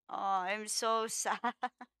 Oh, I'm so sad.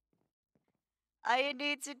 I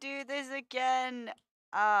need to do this again.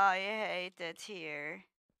 I hate it here.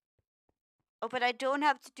 Oh, but I don't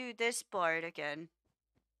have to do this part again.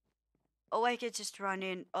 Oh, I can just run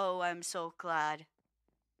in. Oh, I'm so glad.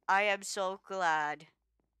 I am so glad.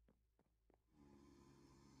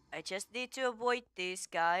 I just need to avoid these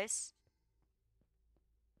guys.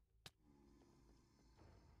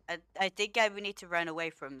 I think I would need to run away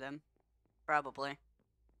from them. Probably.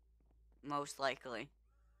 Most likely.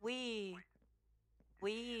 We.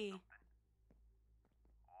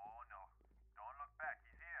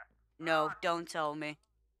 No, don't tell me.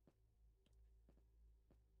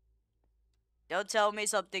 Don't tell me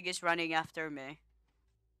something is running after me.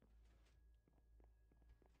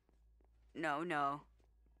 No, no.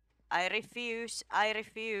 I refuse. I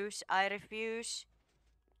refuse. I refuse.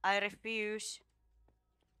 I refuse.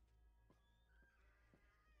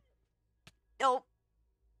 Nope.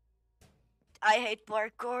 I hate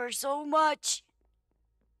parkour so much.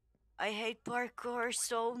 I hate parkour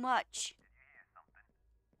so much.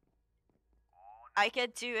 I can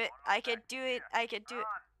do it. I can do it. I can do it.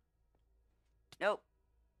 Nope.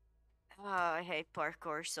 Oh, I hate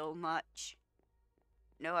parkour so much.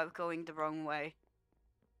 No, I'm going the wrong way.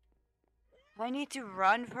 I need to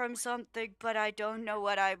run from something, but I don't know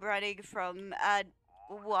what I'm running from and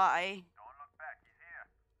why.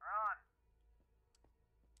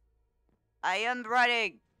 I am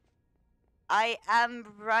running. I am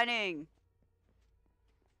running.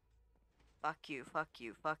 Fuck you, fuck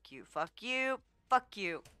you, fuck you, fuck you, fuck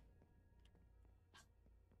you.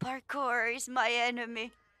 Parkour is my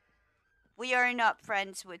enemy. We are not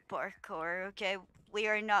friends with parkour, okay? We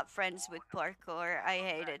are not friends with parkour. I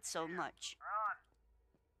hate it so much.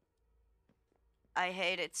 I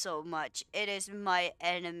hate it so much. It is my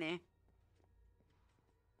enemy.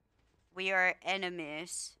 We are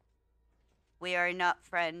enemies. We are not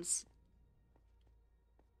friends.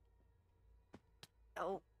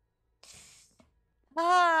 Oh.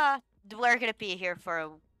 Ah, we're gonna be here for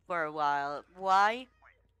a while. Why?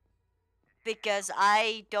 Because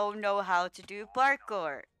I don't know how to do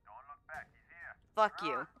parkour. Fuck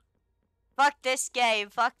you. Fuck this game.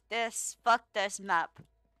 Fuck this. Fuck this map.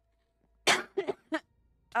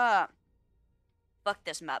 uh, fuck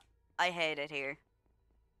this map. I hate it here.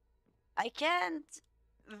 I can't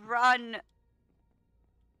run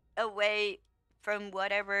away from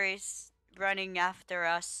whatever is running after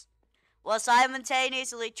us while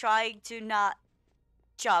simultaneously trying to not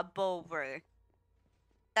jump over.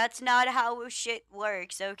 That's not how shit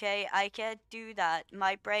works, okay? I can't do that.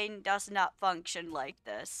 My brain does not function like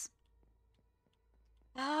this.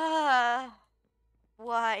 Ah,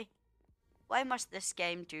 why? Why must this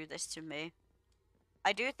game do this to me?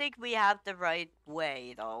 I do think we have the right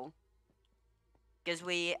way, though. Because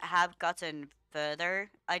we have gotten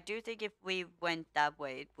further. I do think if we went that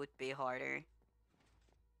way, it would be harder.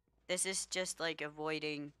 This is just like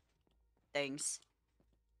avoiding things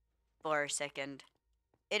for a second.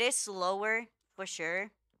 It is slower, for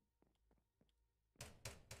sure.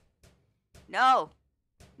 No!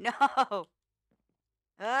 No!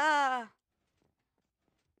 Ah!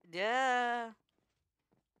 Duh!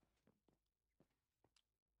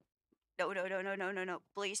 No, no, no, no, no, no, no.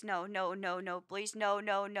 Please, no, no, no, no. Please, no,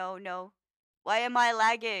 no, no, no. Why am I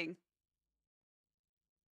lagging?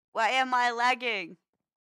 Why am I lagging?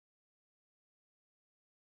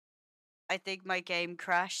 I think my game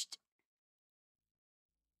crashed.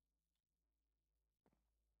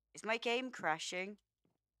 Is my game crashing?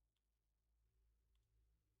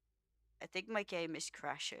 I think my game is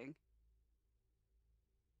crashing.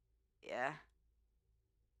 Yeah.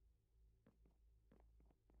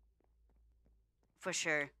 For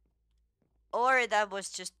sure. Or that was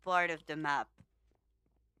just part of the map.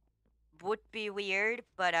 Would be weird,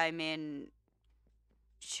 but I mean,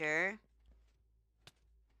 sure.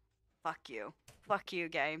 Fuck you. Fuck you,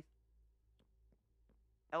 game.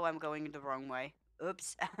 Oh, I'm going the wrong way.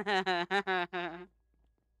 Oops.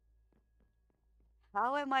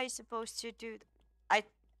 How am I supposed to do I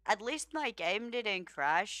at least my game didn't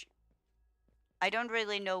crash. I don't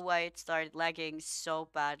really know why it started lagging so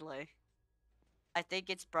badly. I think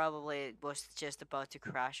it's probably it was just about to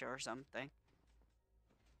crash or something.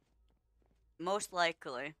 Most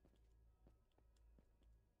likely.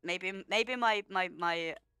 Maybe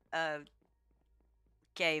my uh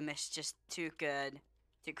game is just too good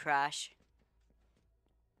to crash.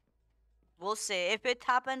 We'll see. If it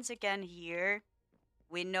happens again here,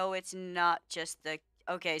 we know it's not just the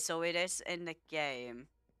okay, so it is in the game.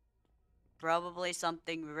 Probably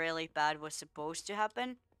something really bad was supposed to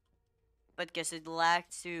happen, but because it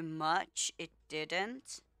lagged too much, it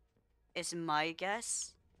didn't. Is my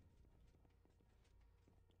guess.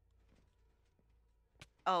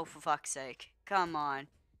 Oh, for fuck's sake. Come on.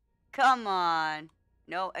 Come on.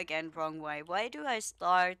 No, again, wrong way. Why do I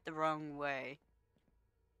start the wrong way?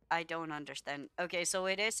 I don't understand. Okay, so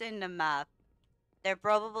it is in the map. There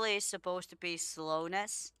probably is supposed to be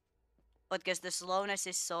slowness, but because the slowness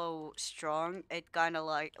is so strong, it kind of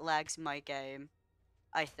like lags my game,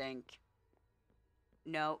 I think.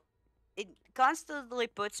 No. It constantly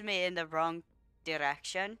puts me in the wrong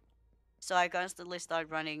direction, so I constantly start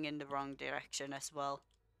running in the wrong direction as well.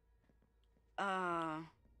 Uh,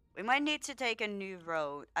 we might need to take a new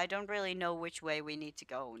road. I don't really know which way we need to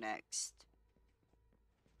go next.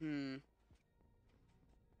 Hmm.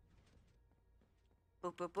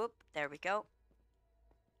 Boop, boop, boop. There we go.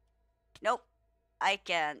 Nope, I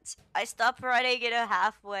can't. I stopped running it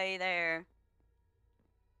halfway there.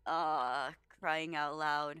 Crying out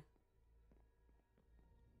loud.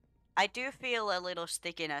 I do feel a little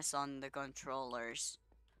stickiness on the controllers,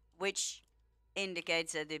 which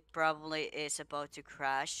indicates that it probably is about to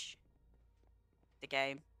crash. The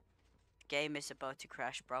game. The game is about to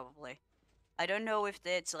crash, probably. I don't know if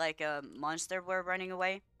it's like a monster we're running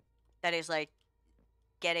away that is like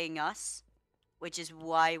getting us, which is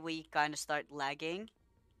why we kind of start lagging.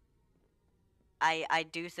 I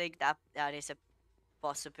do think that that is a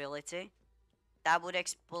possibility. That would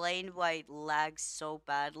explain why it lags so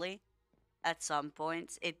badly at some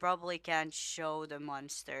points. It probably can't show the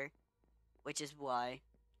monster, which is why.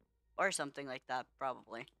 Or something like that,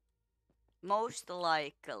 probably. Most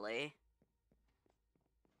likely.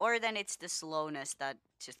 Or then it's the slowness that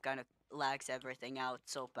just kind of lags everything out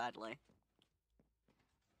so badly.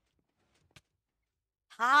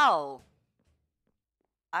 How?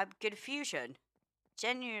 I'm confusion.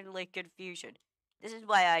 Genuinely confusion. This is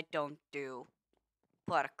why I don't do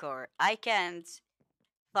parkour. I can't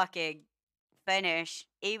fucking finish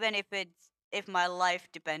even if my life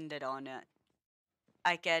depended on it.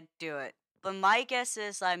 I can't do it. But my guess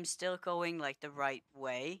is I'm still going like the right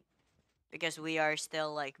way because we are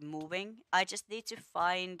still like moving. I just need to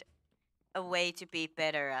find a way to be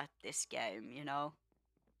better at this game, you know?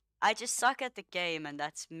 I just suck at the game and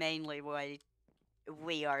that's mainly why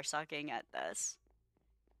we are sucking at this.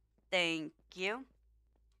 Thank you.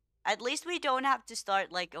 At least we don't have to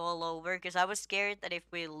start like all over because I was scared that if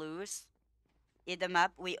we lose in the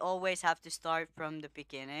map, we always have to start from the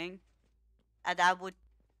beginning. And that would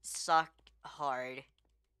suck hard.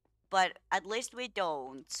 But at least we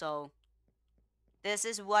don't, so this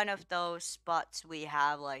is one of those spots we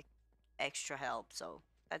have like extra help, so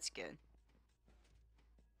that's good.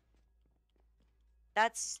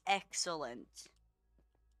 That's excellent.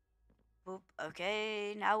 Boop.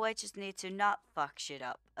 Okay, now I just need to not fuck shit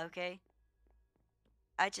up, okay?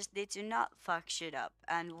 I just need to not fuck shit up,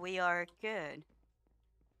 and we are good.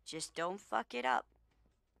 Just don't fuck it up.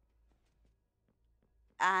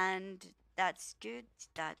 And that's good.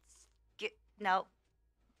 That's good. No.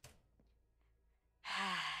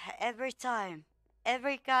 Every time.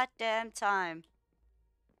 Every goddamn time.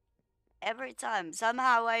 Every time.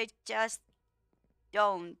 Somehow I just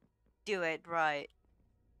don't do it right.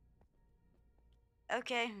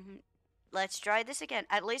 Okay, let's try this again.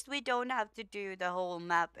 At least we don't have to do the whole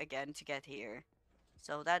map again to get here.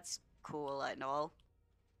 So that's cool and all.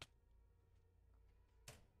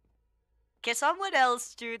 Can someone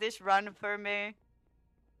else do this run for me?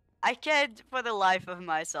 I can't for the life of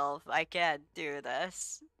myself. I can't do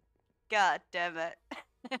this. God damn it.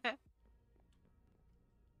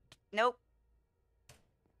 Nope.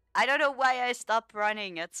 I don't know why I stopped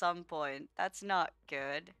running at some point. That's not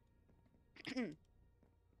good.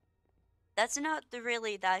 That's not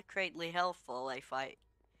really that greatly helpful, if I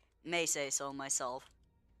may say so myself.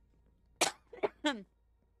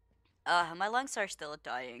 My lungs are still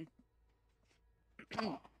dying.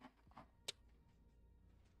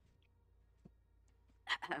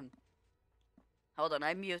 Hold on,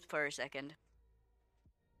 I mute for a second.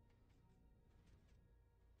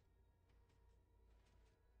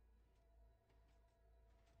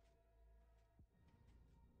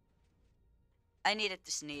 I needed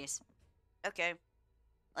to sneeze. Okay,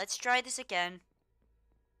 let's try this again.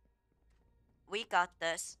 We got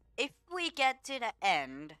this. If we get to the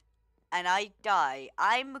end and I die,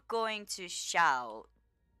 I'm going to shout.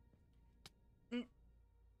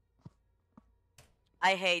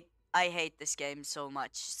 I hate this game so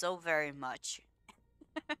much, so very much.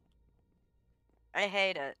 I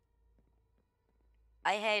hate it.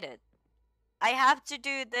 I hate it. I have to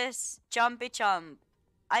do this jumpy jump.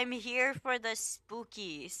 I'm here for the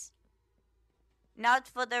spookies, not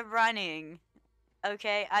for the running.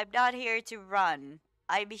 Okay, I'm not here to run.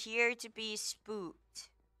 I'm here to be spooked.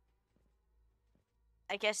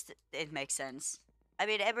 I guess it makes sense. I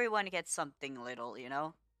mean, everyone gets something little, you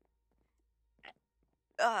know?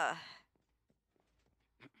 Ugh.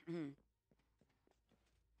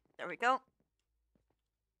 There we go.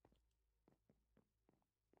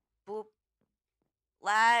 Boop.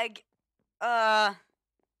 Lag. Uh.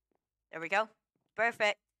 There we go.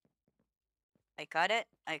 Perfect. I got it.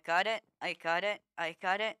 I got it. I got it. I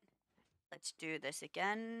got it. Let's do this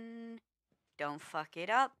again. Don't fuck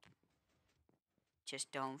it up.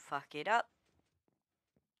 Just don't fuck it up.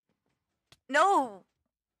 No!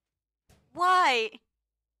 Why?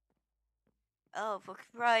 Oh, for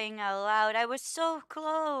crying out loud. I was so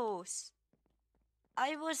close.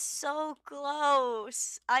 I was so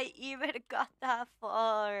close. I even got that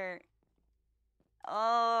far.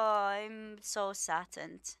 so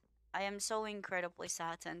saddened. I am so incredibly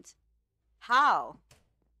saddened. How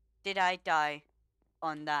did I die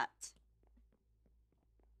on that?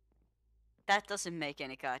 That doesn't make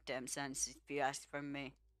any goddamn sense if you ask from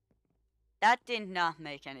me. That did not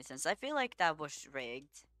make any sense. I feel like that was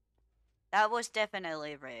rigged. That was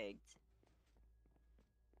definitely rigged.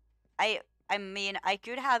 I mean, I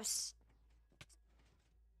could have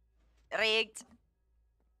rigged.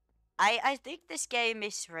 I think this game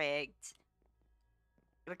is rigged.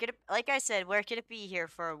 We're gonna, like I said, we're gonna be here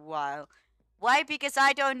for a while. Why? Because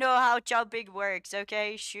I don't know how jumping works,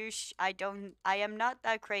 okay? Shush, I am not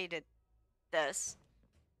that great at this.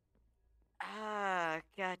 Ah,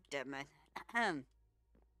 god damn it.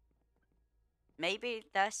 Maybe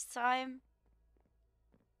this time?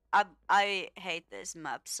 I hate this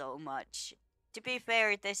map so much. To be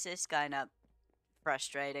fair, this is kind of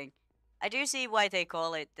frustrating. I do see why they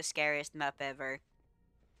call it the scariest map ever.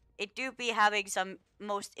 It do be having some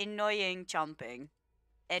most annoying jumping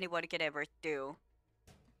anyone could ever do.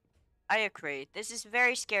 I agree. This is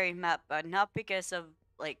very scary map, but not because of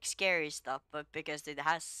like scary stuff, but because it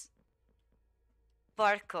has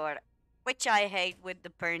parkour, which I hate with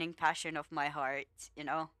the burning passion of my heart, you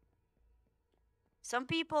know? Some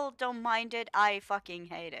people don't mind it, I fucking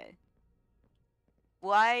hate it.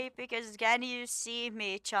 Why? Because can you see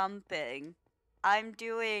me jumping? I'm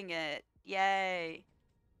doing it. Yay.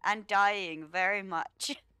 And dying very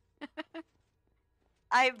much.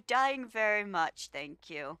 I'm dying very much, thank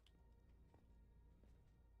you.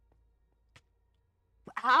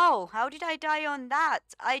 How? How did I die on that?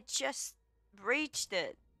 I just reached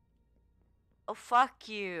it. Oh, fuck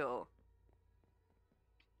you.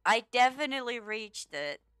 I definitely reached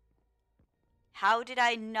it. How did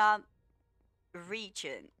I not reach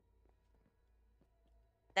it?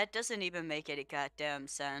 That doesn't even make any goddamn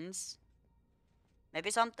sense. Maybe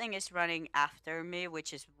something is running after me,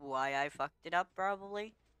 which is why I fucked it up,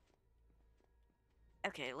 probably.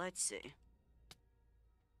 Okay, let's see.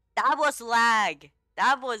 That was lag.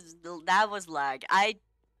 That was lag. I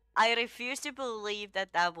refuse to believe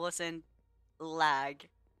that that wasn't lag.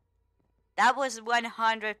 That was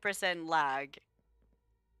 100% lag.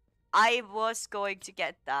 I was going to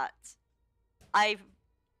get that. I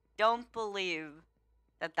don't believe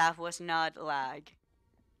that that was not lag.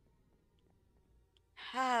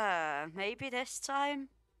 Maybe this time?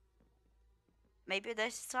 Maybe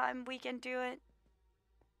this time we can do it?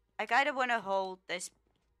 I kind of want to hold this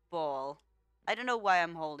ball. I don't know why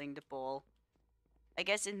I'm holding the ball. I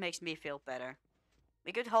guess it makes me feel better.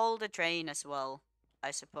 We could hold the train as well,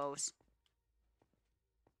 I suppose.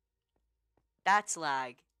 That's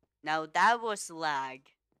lag. Now that was lag.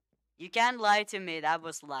 You can't lie to me, that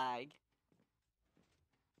was lag.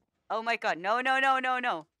 Oh my god, no, no, no, no,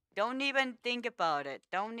 no. Don't even think about it.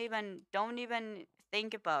 Don't even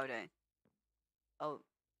think about it. Oh,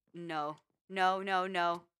 no. No, no,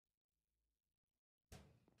 no.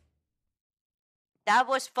 That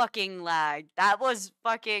was fucking lag. That was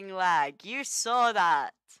fucking lag. You saw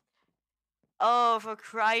that. Oh, for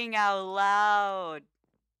crying out loud.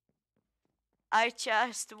 I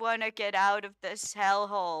just wanna get out of this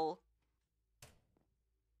hellhole.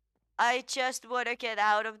 I just wanna get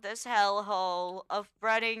out of this hellhole of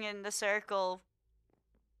running in the circle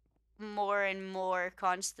more and more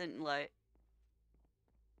constantly.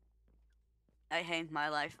 I hate my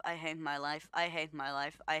life. I hate my life. I hate my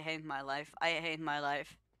life. I hate my life. I hate my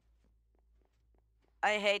life.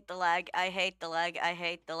 I hate the lag. I hate the lag. I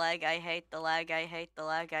hate the lag. I hate the lag. I hate the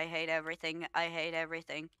lag. I hate everything. I hate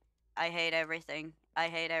everything. I hate everything. I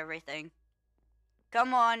hate everything.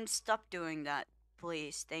 Come on, stop doing that.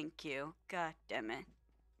 Please, thank you. God damn it.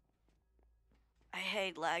 I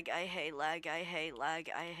hate lag. I hate lag. I hate lag.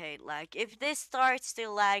 I hate lag. If this starts to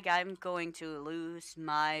lag, I'm going to lose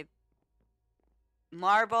my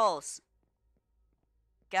marbles.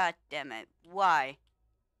 God damn it. Why?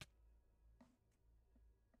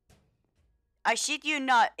 I shit you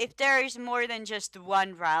not, if there is more than just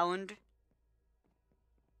one round,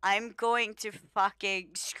 I'm going to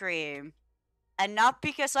fucking scream. And not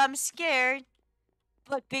because I'm scared,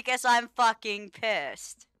 but because I'm fucking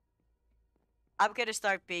pissed. I'm gonna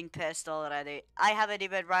start being pissed already. I haven't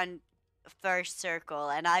even run first circle,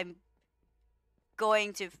 and I'm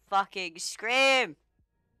going to fucking scream.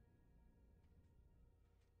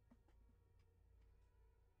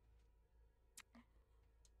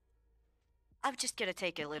 I'm just gonna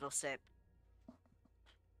take a little sip.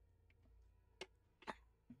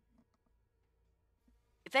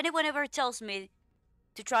 If anyone ever tells me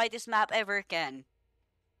to try this map ever again,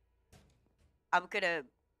 I'm gonna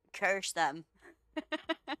curse them.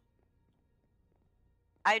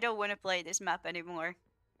 I don't want to play this map anymore.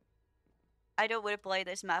 I don't want to play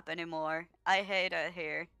this map anymore. I hate it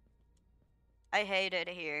here. I hate it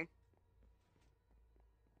here.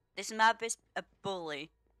 This map is a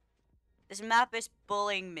bully. This map is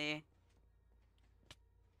bullying me.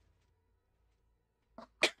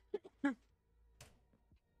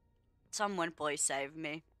 Someone please save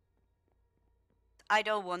me. I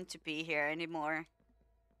don't want to be here anymore.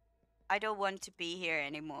 I don't want to be here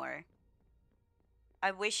anymore. I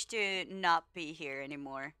wish to not be here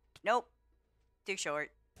anymore. Nope. Too short.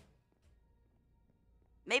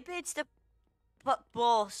 Maybe it's the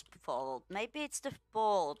ball's fault. Maybe it's the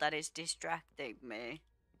ball that is distracting me.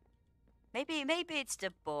 Maybe it's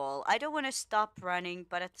the ball. I don't want to stop running,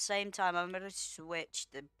 but at the same time, I'm gonna switch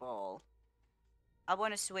the ball. I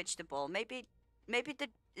want to switch the ball. Maybe the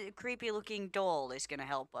creepy looking doll is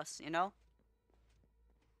gonna help us. You know?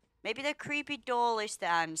 Maybe the creepy doll is the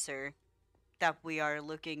answer that we are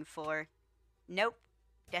looking for. Nope,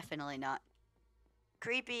 definitely not.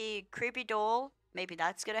 Creepy doll. Maybe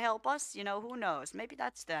that's gonna help us. You know? Who knows? Maybe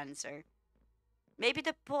that's the answer. Maybe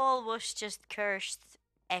the ball was just cursed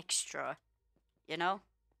extra. You know?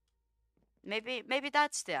 Maybe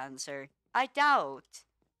that's the answer. I doubt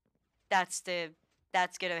that's the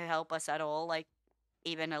that's gonna help us at all, like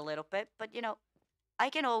even a little bit. But you know,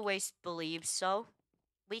 I can always believe so.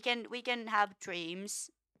 We can have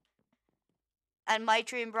dreams. And my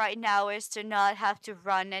dream right now is to not have to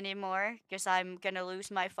run anymore because I'm gonna lose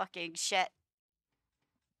my fucking shit.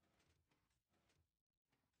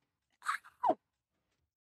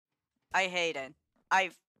 I hate it.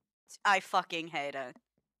 I I fucking hate it.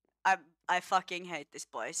 I I fucking hate this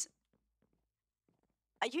place.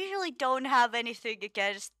 I usually don't have anything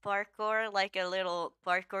against parkour, like a little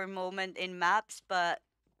parkour moment in maps, but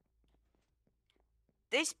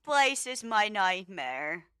this place is my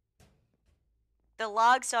nightmare. The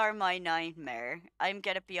logs are my nightmare. I'm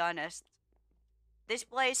gonna be honest. This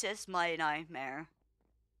place is my nightmare.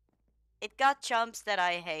 It got jumps that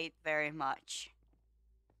I hate very much,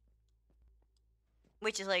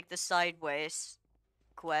 which is like the sideways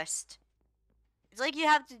quest. It's like you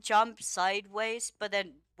have to jump sideways, but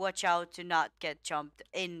then watch out to not get jumped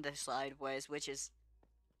in the sideways, which is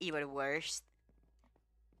even worse.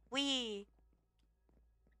 We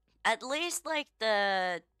at least like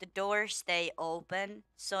the doors stay open,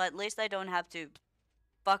 so at least I don't have to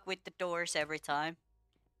fuck with the doors every time.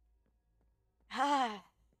 I'm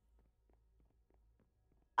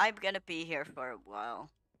gonna be here for a while.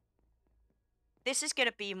 This is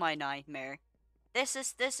gonna be my nightmare. This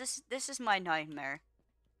is my nightmare.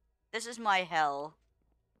 This is my hell.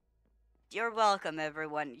 You're welcome,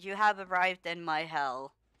 everyone. You have arrived in my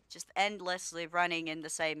hell. Just endlessly running in the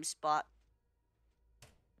same spot.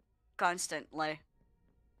 Constantly.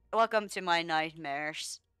 Welcome to my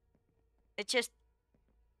nightmares. It's just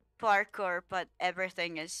parkour, but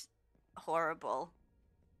everything is horrible.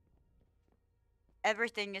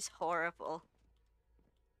 Everything is horrible.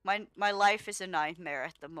 My life is a nightmare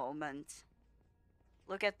at the moment.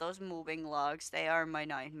 Look at those moving logs. They are my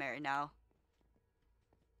nightmare now.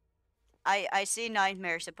 I see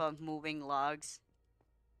nightmares about moving logs,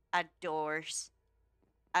 at doors,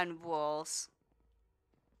 and walls,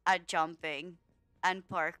 at jumping, and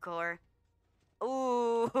parkour.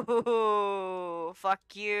 Ooh,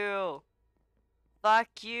 fuck you.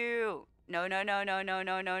 Fuck you. No, no, no, no, no,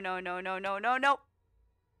 no, no, no, no, no, no, no, no.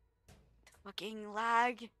 Fucking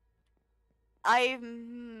lag.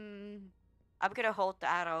 I'm gonna hold the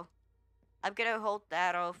arrow. I'm gonna hold the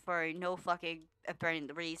arrow for no fucking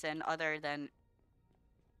apparent reason other than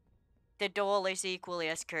the doll is equally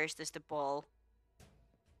as cursed as the ball.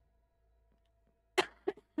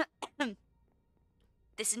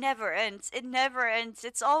 This never ends. It never ends.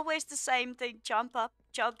 It's always the same thing. Jump up,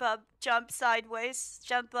 jump sideways,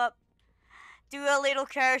 jump up, do a little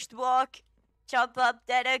cursed walk, jump up,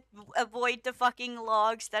 then avoid the fucking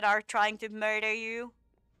logs that are trying to murder you,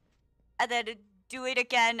 and then do it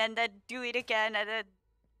again, and then do it again, and then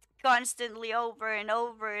constantly over and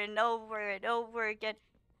over and over and over again.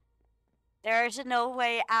 There's no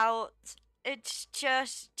way out. It's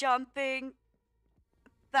just jumping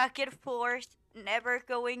back and forth, never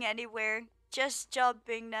going anywhere. Just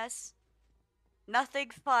jumpingness.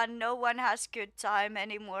 Nothing fun. No one has good time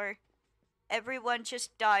anymore. Everyone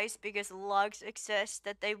just dies because logs exist,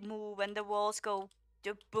 that they move and the walls go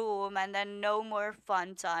to boom, and then no more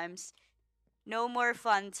fun times. No more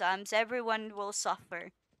fun times. Everyone will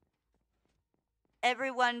suffer.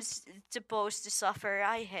 Everyone's supposed to suffer.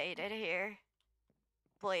 I hate it here.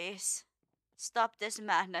 Please. Stop this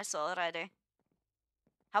madness already.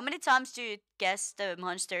 How many times do you guess the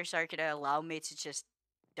monsters are gonna allow me to just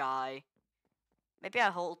die. Maybe I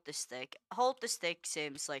hold the stick. Hold the stick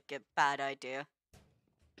seems like a bad idea.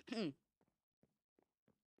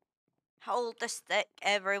 Hold the stick,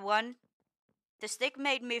 everyone. The stick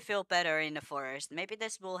made me feel better in the forest. Maybe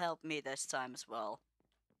this will help me this time as well.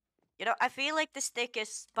 You know, I feel like the stick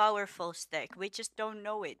is powerful stick. We just don't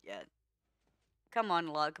know it yet. Come on,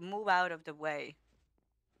 log, move out of the way.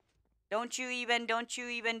 Don't you even, don't you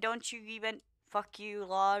even, don't you even. Fuck you,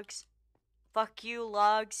 logs. Fuck you,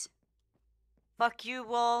 logs. Fuck you,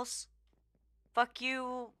 walls. Fuck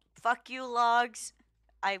you, logs.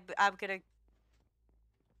 I'm gonna.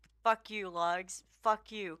 Fuck you, logs.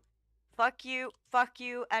 Fuck you. Fuck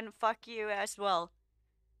you, and fuck you as well.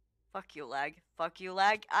 Fuck you, lag. Fuck you,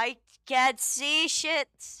 lag. I can't see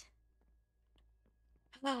shit.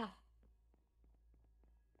 I'm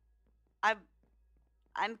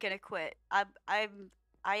I'm gonna quit. I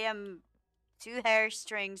am 2 hair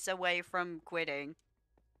strings away from quitting.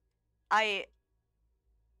 I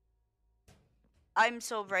I'm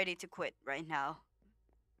so ready to quit right now.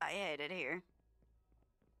 I hate it here.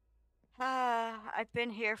 I've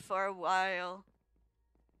been here for a while.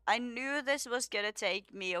 I knew this was gonna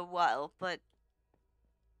take me a while, but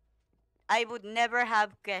I would never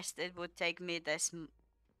have guessed it would take me this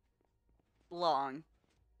long.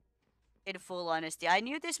 In full honesty, I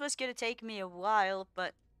knew this was gonna take me a while,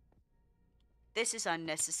 but this is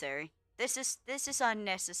unnecessary. This is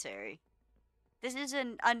unnecessary. This is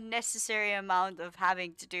an unnecessary amount of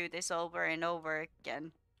having to do this over and over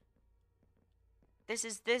again. This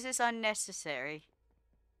is unnecessary.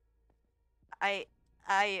 I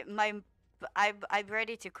I my I'm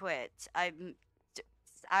ready to quit.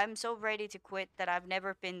 I'm so ready to quit that I've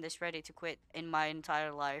never been this ready to quit in my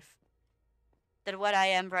entire life. Than what I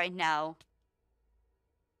am right now.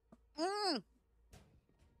 Mm.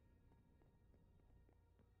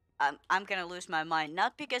 I'm gonna lose my mind.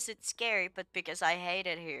 Not because it's scary, but because I hate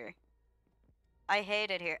it here. I hate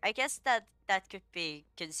it here. I guess that could be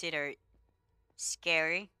considered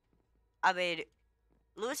scary. I mean,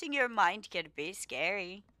 losing your mind can be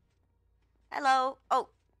scary. Hello. Oh,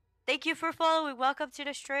 thank you for following. Welcome to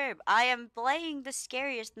the stream. I am playing the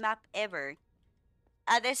scariest map ever.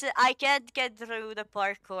 This is, I can't get through the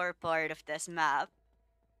parkour part of this map.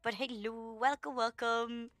 But hello, welcome,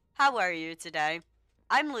 welcome. How are you today?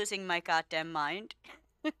 I'm losing my goddamn mind.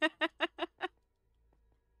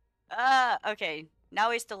 Okay.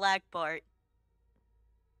 Now is the lag part.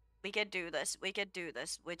 We can do this. We can do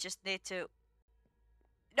this. We just need to.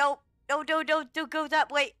 No, no, no, no, don't go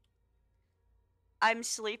that way. I'm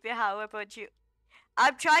sleepy. How about you?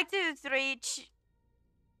 I'm trying to reach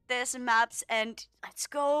this maps and let's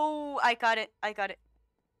go. I got it. I got it.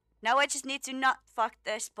 Now I just need to not fuck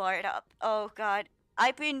this part up. Oh god.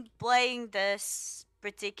 I've been playing this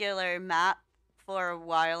particular map for a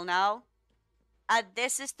while now. And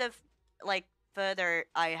this is the like further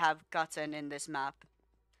I have gotten in this map.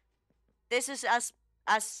 This is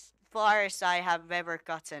as far as I have ever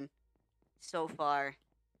gotten so far.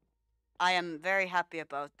 I am very happy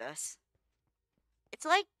about this. It's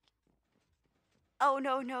like, oh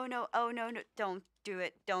no, no, no, oh no, no, don't do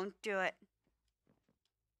it, don't do it.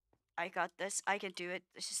 I got this, I can do it.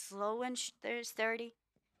 This is slow and there's 30.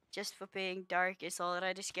 Just for being dark is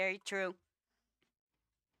already scary, true.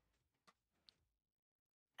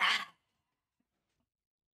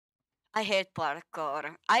 I hate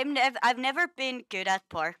parkour. I've never been good at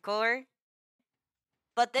parkour,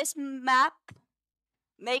 but this map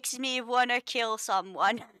makes me wanna kill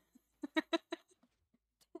someone.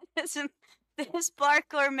 this, this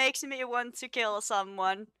parkour makes me want to kill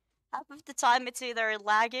someone. Half of the time it's either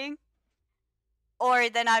lagging or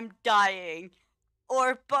then I'm dying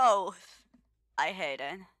or both. I hate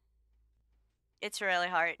it. It's really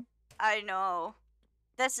hard. I know.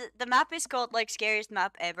 The map is called like scariest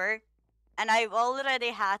map ever, and I've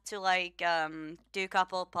already had to like do a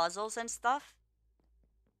couple puzzles and stuff.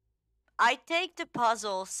 I take the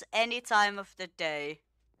puzzles any time of the day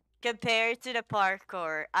compared to the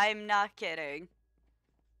parkour. I'm not kidding.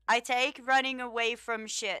 I take running away from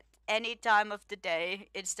shit any time of the day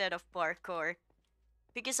instead of parkour.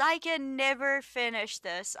 Because I can never finish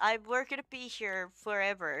this. We're gonna be here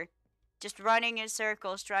forever. Just running in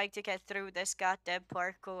circles trying to get through this goddamn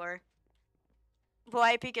parkour.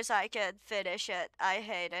 Why? Because I can't finish it. I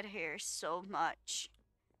hate it here so much.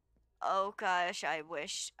 Oh gosh, I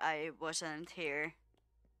wish I wasn't here.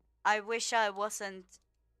 I wish I wasn't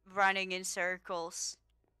running in circles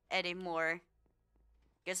anymore.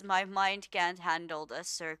 Because my mind can't handle the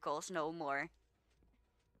circles no more.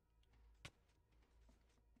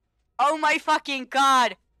 Oh my fucking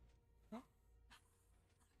god!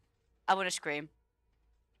 I wanna scream.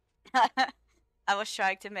 I was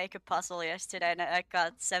trying to make a puzzle yesterday and I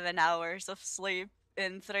got 7 hours of sleep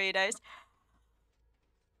in 3 days.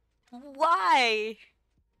 Why?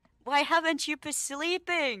 Why haven't you been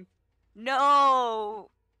sleeping?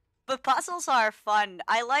 No. But puzzles are fun.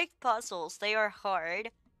 I like puzzles. They are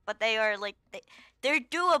hard, but they are like they're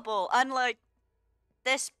doable. Unlike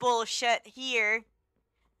this bullshit here.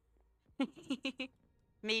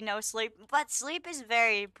 Me no sleep. But sleep is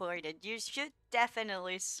very important. You should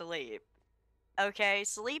definitely sleep. Okay?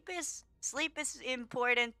 Sleep is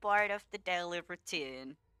important part of the daily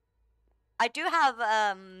routine. I do have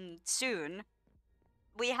soon.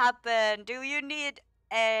 We happen do you need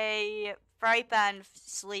a fry pan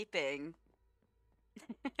sleeping?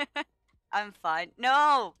 I'm fine.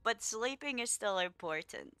 No, but sleeping is still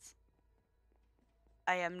important.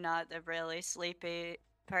 I am not a really sleepy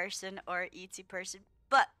person or eaty person,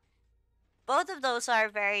 but both of those are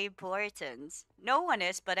very important. No one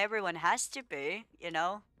is, but everyone has to be, you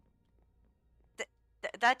know?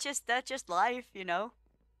 That's just life, you know?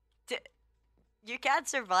 Th- you can't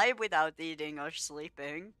survive without eating or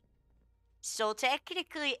sleeping. So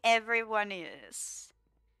technically everyone is.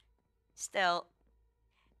 Still,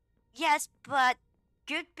 yes, but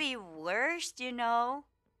could be worse, you know?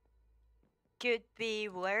 Could be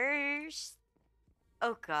worse.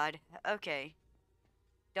 Oh god. Okay.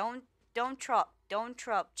 Don't don't drop. Don't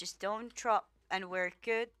drop. Just don't drop and we're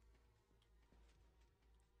good.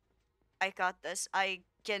 I got this. I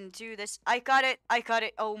can do this. I got it. I got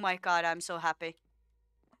it. Oh my god, I'm so happy.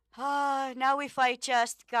 Ah, now if I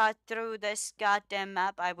just got through this goddamn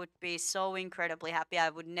map, I would be so incredibly happy. I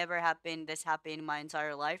would never have been this happy in my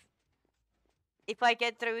entire life. If I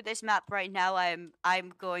get through this map right now,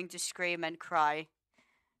 I'm going to scream and cry.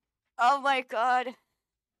 Oh my god.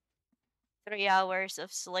 3 hours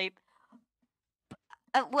of sleep.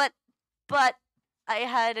 What? But I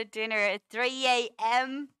had a dinner at 3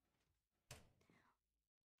 a.m.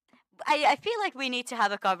 I feel like we need to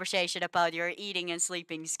have a conversation about your eating and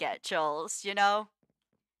sleeping schedules, you know?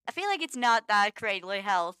 I feel like it's not that greatly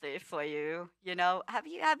healthy for you, you know? Have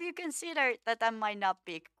you considered that that might not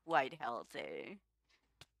be quite healthy?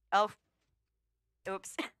 Oh,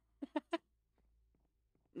 oops.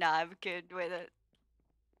 No, I'm good with it.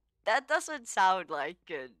 That doesn't sound like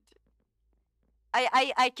good.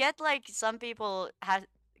 I get like some people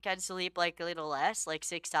can sleep like a little less, like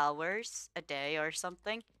 6 hours a day or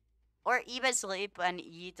something, or even sleep and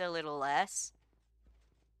eat a little less.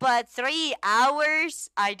 But 3 hours,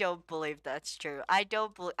 I don't believe that's true. I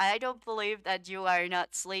don't believe that you are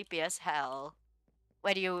not sleepy as hell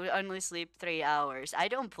when you only sleep 3 hours. I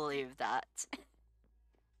don't believe that.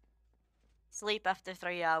 Sleep after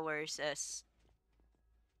 3 hours is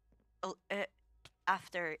uh, uh,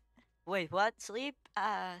 after. Wait, what? Sleep?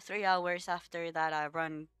 3 hours after that, I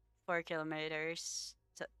run 4 kilometers.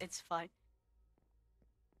 So it's fine.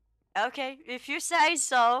 Okay, if you say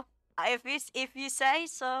so. If you say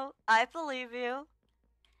so, I believe you.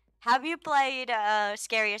 Have you played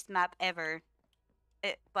Scariest Map ever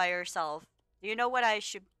by yourself? Do you know what I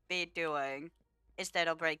should be doing instead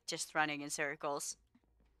of like just running in circles?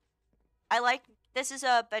 I like this is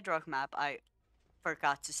a bedrock map. I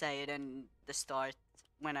forgot to say it in the start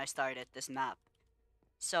when I started this map.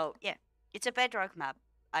 So yeah, it's a bedrock map.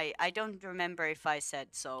 I don't remember if I said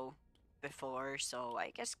so before, so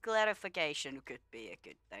I guess clarification could be a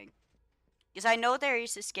good thing. Because I know there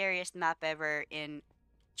is the scariest map ever in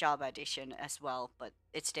Job Edition as well, but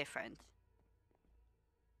it's different.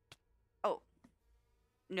 Oh,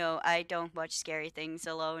 no, I don't watch scary things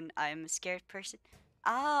alone. I'm a scared person.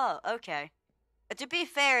 Oh, okay. To be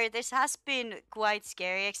fair, this has been quite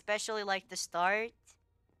scary, especially like the start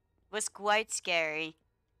was quite scary.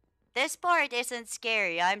 This part isn't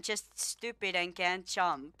scary. I'm just stupid and can't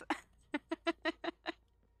jump.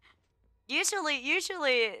 Usually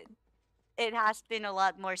it has been a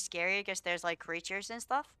lot more scary because there's like creatures and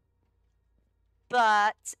stuff.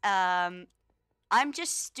 But I'm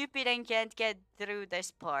just stupid and can't get through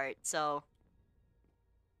this part, so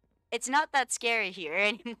it's not that scary here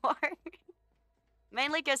anymore.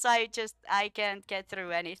 Mainly because I can't get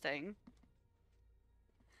through anything.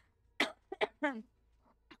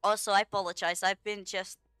 Also, I apologize. I've been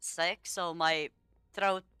just sick, so my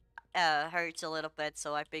throat hurts a little bit,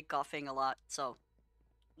 so I've been coughing a lot. So,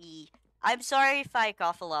 I'm sorry if I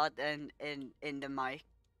cough a lot in the mic.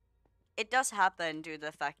 It does happen due to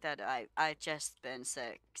the fact that I just been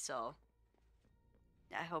sick. So,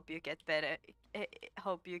 I hope you get better. I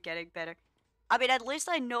hope you're getting better. I mean, at least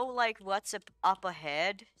I know like what's up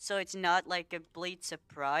ahead, so it's not like a complete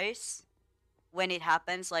surprise when it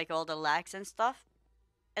happens, like all the lags and stuff.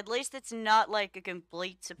 At least it's not like a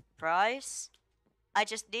complete surprise. I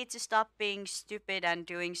just need to stop being stupid and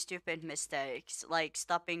doing stupid mistakes, like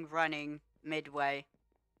stopping running midway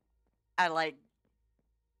and like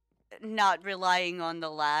not relying on the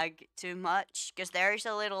lag too much because there's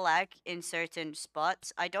a little lag in certain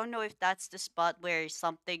spots. I don't know if that's the spot where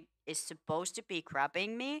something is supposed to be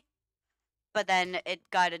grabbing me, but then it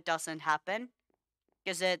kind of doesn't happen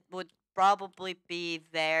because it would probably be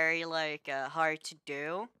very like hard to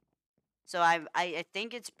do. So I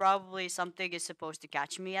think it's probably something is supposed to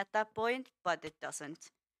catch me at that point, but it doesn't.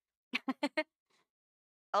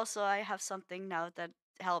 Also, I have something now that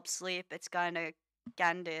helps sleep. It's kind of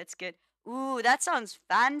candy. It's good. Ooh, that sounds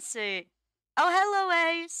fancy. Oh, hello,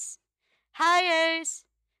 Ace. Hi, Ace.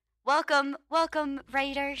 Welcome, welcome,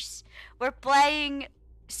 Raiders. We're playing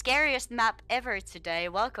scariest map ever today.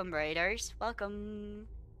 Welcome, Raiders. Welcome.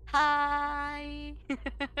 Hi.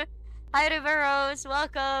 Hi, River Rose.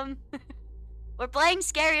 Welcome. We're playing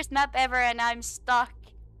scariest map ever, and I'm stuck.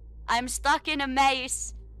 I'm stuck in a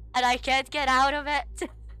maze, and I can't get out of it.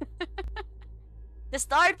 The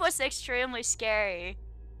start was extremely scary.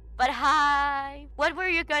 But hi! What were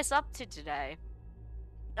you guys up to today?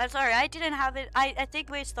 I'm sorry, I didn't have it. I think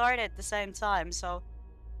we started at the same time, so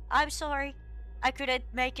I'm sorry. I couldn't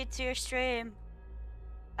make it to your stream.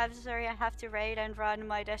 I'm sorry, I have to raid and run.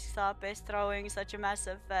 My desktop is throwing such a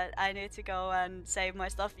massive fit. I need to go and save my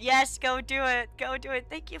stuff. Yes, go do it. Go do it.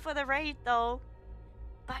 Thank you for the raid, though.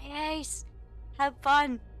 Bye, Ace. Have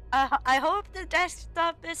fun. I hope the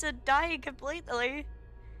desktop isn't dying completely.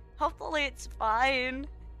 Hopefully it's fine.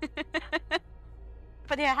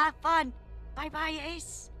 But yeah, have fun. Bye bye,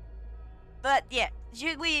 Ace. But yeah,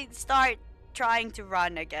 should we start trying to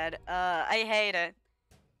run again? I hate it.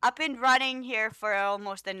 I've been running here for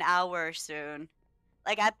almost an hour soon.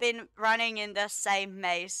 Like, I've been running in the same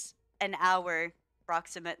maze an hour,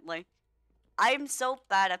 approximately. I'm so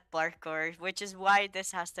bad at parkour, which is why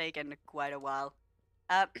this has taken quite a while.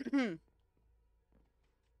 Uh,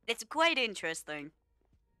 it's quite interesting.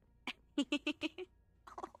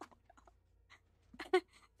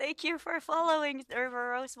 Thank you for following,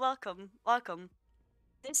 Rose. Welcome, welcome.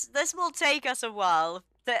 This will take us a while.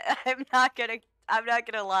 I'm not gonna I'm not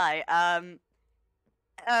gonna lie.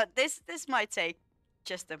 This might take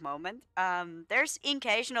just a moment. There's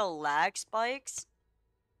occasional lag spikes,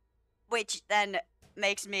 which then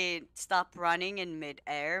makes me stop running in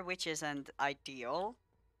midair, which isn't ideal.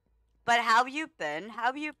 But how you been?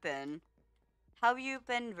 How you been? How you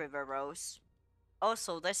been, River Rose?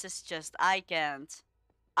 Also, this is just I can't.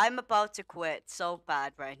 I'm about to quit so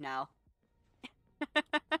bad right now.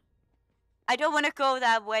 I don't want to go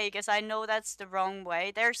that way because I know that's the wrong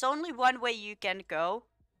way. There's only one way you can go,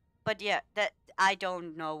 but yeah, that I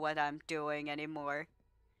don't know what I'm doing anymore.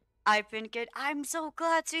 I've been good. I'm so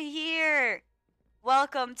glad to hear.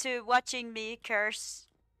 Welcome to watching me curse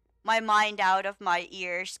my mind out of my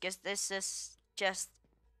ears because this is just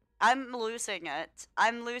I'm losing it.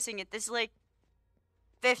 I'm losing it. This is like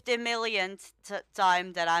 50 millionth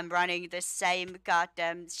time that I'm running the same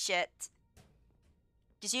goddamn shit.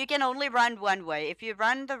 Because you can only run one way. If you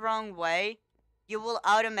run the wrong way, you will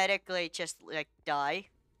automatically just like die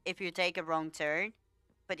if you take a wrong turn.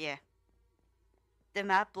 But yeah, the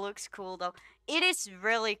map looks cool though. It is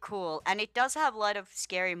really cool, and it does have a lot of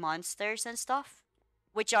scary monsters and stuff,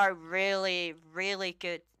 which are really, really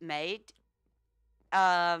good made.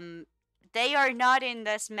 Um, they are not in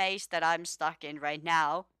this maze that I'm stuck in right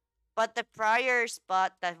now, but the prior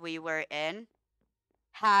spot that we were in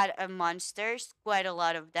had monsters, quite a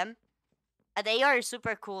lot of them. They are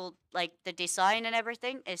super cool. Like the design and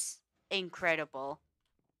everything is incredible.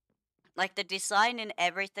 Like the design and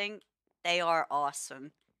everything, they are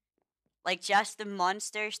awesome. Like just the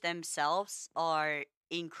monsters themselves are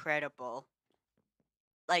incredible.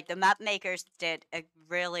 Like the map makers did a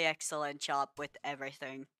really excellent job with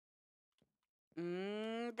everything.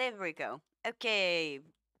 There we go. Okay,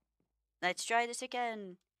 let's try this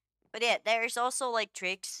again. But yeah, there's also like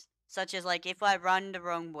tricks such as like if I run the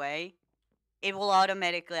wrong way, it will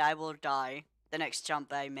automatically I will die the next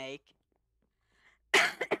jump I make.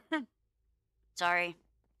 Sorry.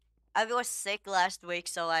 I was sick last week,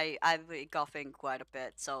 so I've been coughing quite a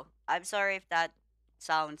bit. So I'm sorry if that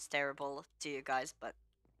sounds terrible to you guys, but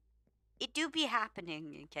it do be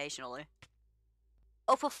happening occasionally.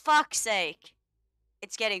 Oh, for fuck's sake!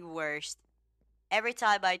 It's getting worse. Every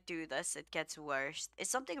time I do this, it gets worse. Is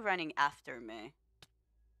something running after me?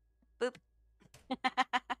 Boop.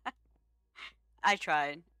 I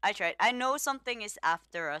tried. I tried. I know something is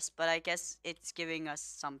after us, but I guess it's giving us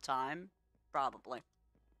some time. Probably.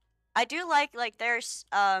 I do like there's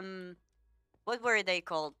what were they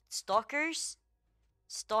called? Stalkers?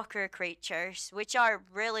 Stalker creatures, which are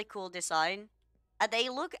really cool design. And they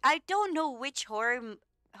look, I don't know which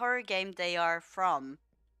horror game they are from.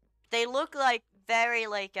 They look like very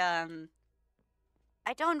like I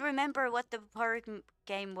don't remember what the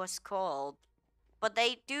game was called, but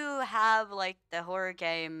they do have like the horror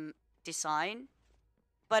game design,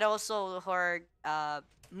 but also horror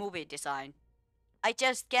movie design. I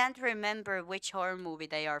just can't remember which horror movie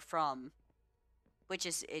they are from, which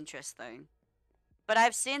is interesting. But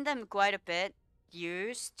I've seen them quite a bit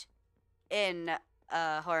used in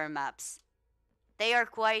horror maps. They are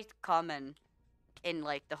quite common in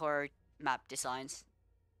like the horror map designs.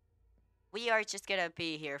 We are just gonna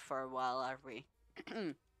be here for a while, are we?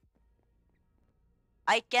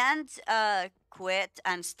 I can't quit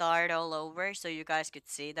and start all over so you guys could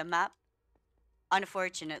see the map.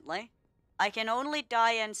 Unfortunately, I can only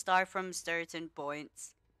die and start from certain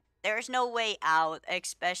points. There's no way out,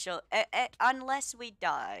 unless we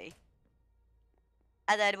die.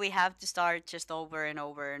 And then we have to start just over and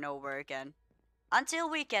over and over again. Until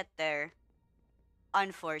we get there,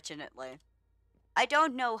 unfortunately. I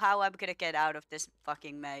don't know how I'm gonna get out of this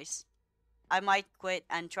fucking maze. I might quit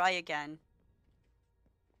and try again.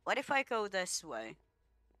 What if I go this way?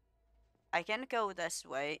 I can go this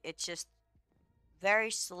way, it's just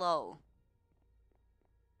very slow.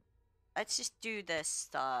 Let's just do this.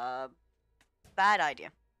 Bad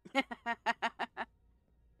idea.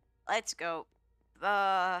 Let's go.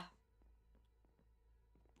 Uh,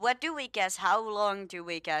 what do we guess? How long do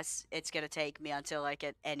we guess it's gonna take me until I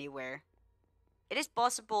get anywhere? It is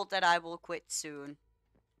possible that I will quit soon.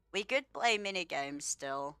 We could play minigames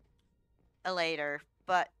still later,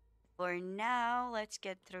 but for now, let's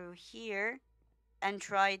get through here and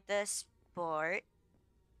try this part.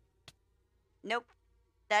 Nope,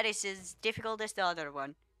 that is as difficult as the other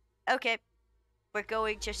one. Okay, we're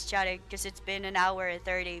going just chatting because it's been an hour and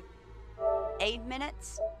 38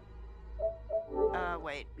 minutes.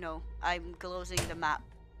 Wait, no, I'm closing the map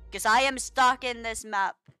because I am stuck in this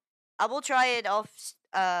map. I will try it off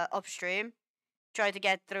stream. Try to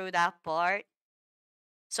get through that part.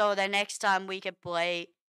 So the next time we can play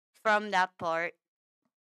from that part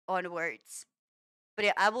onwards. But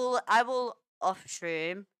yeah, I will off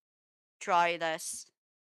stream try this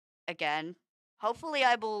again. Hopefully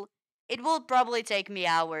I will it will probably take me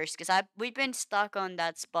hours cuz I we've been stuck on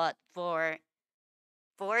that spot for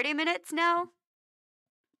 40 minutes now.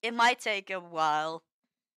 It might take a while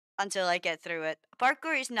until I get through it.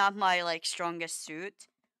 Parkour is not my like strongest suit,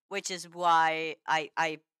 which is why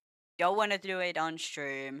I don't want to do it on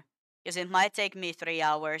stream because it might take me 3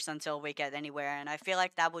 hours until we get anywhere, and I feel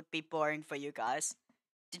like that would be boring for you guys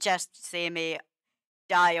to just see me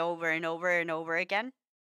die over and over and over again.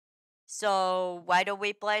 So why don't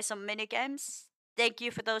we play some mini games? Thank you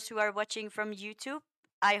for those who are watching from YouTube.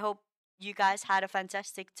 I hope you guys had a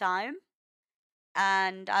fantastic time.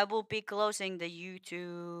 And I will be closing the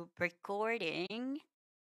YouTube recording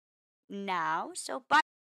now. So bye.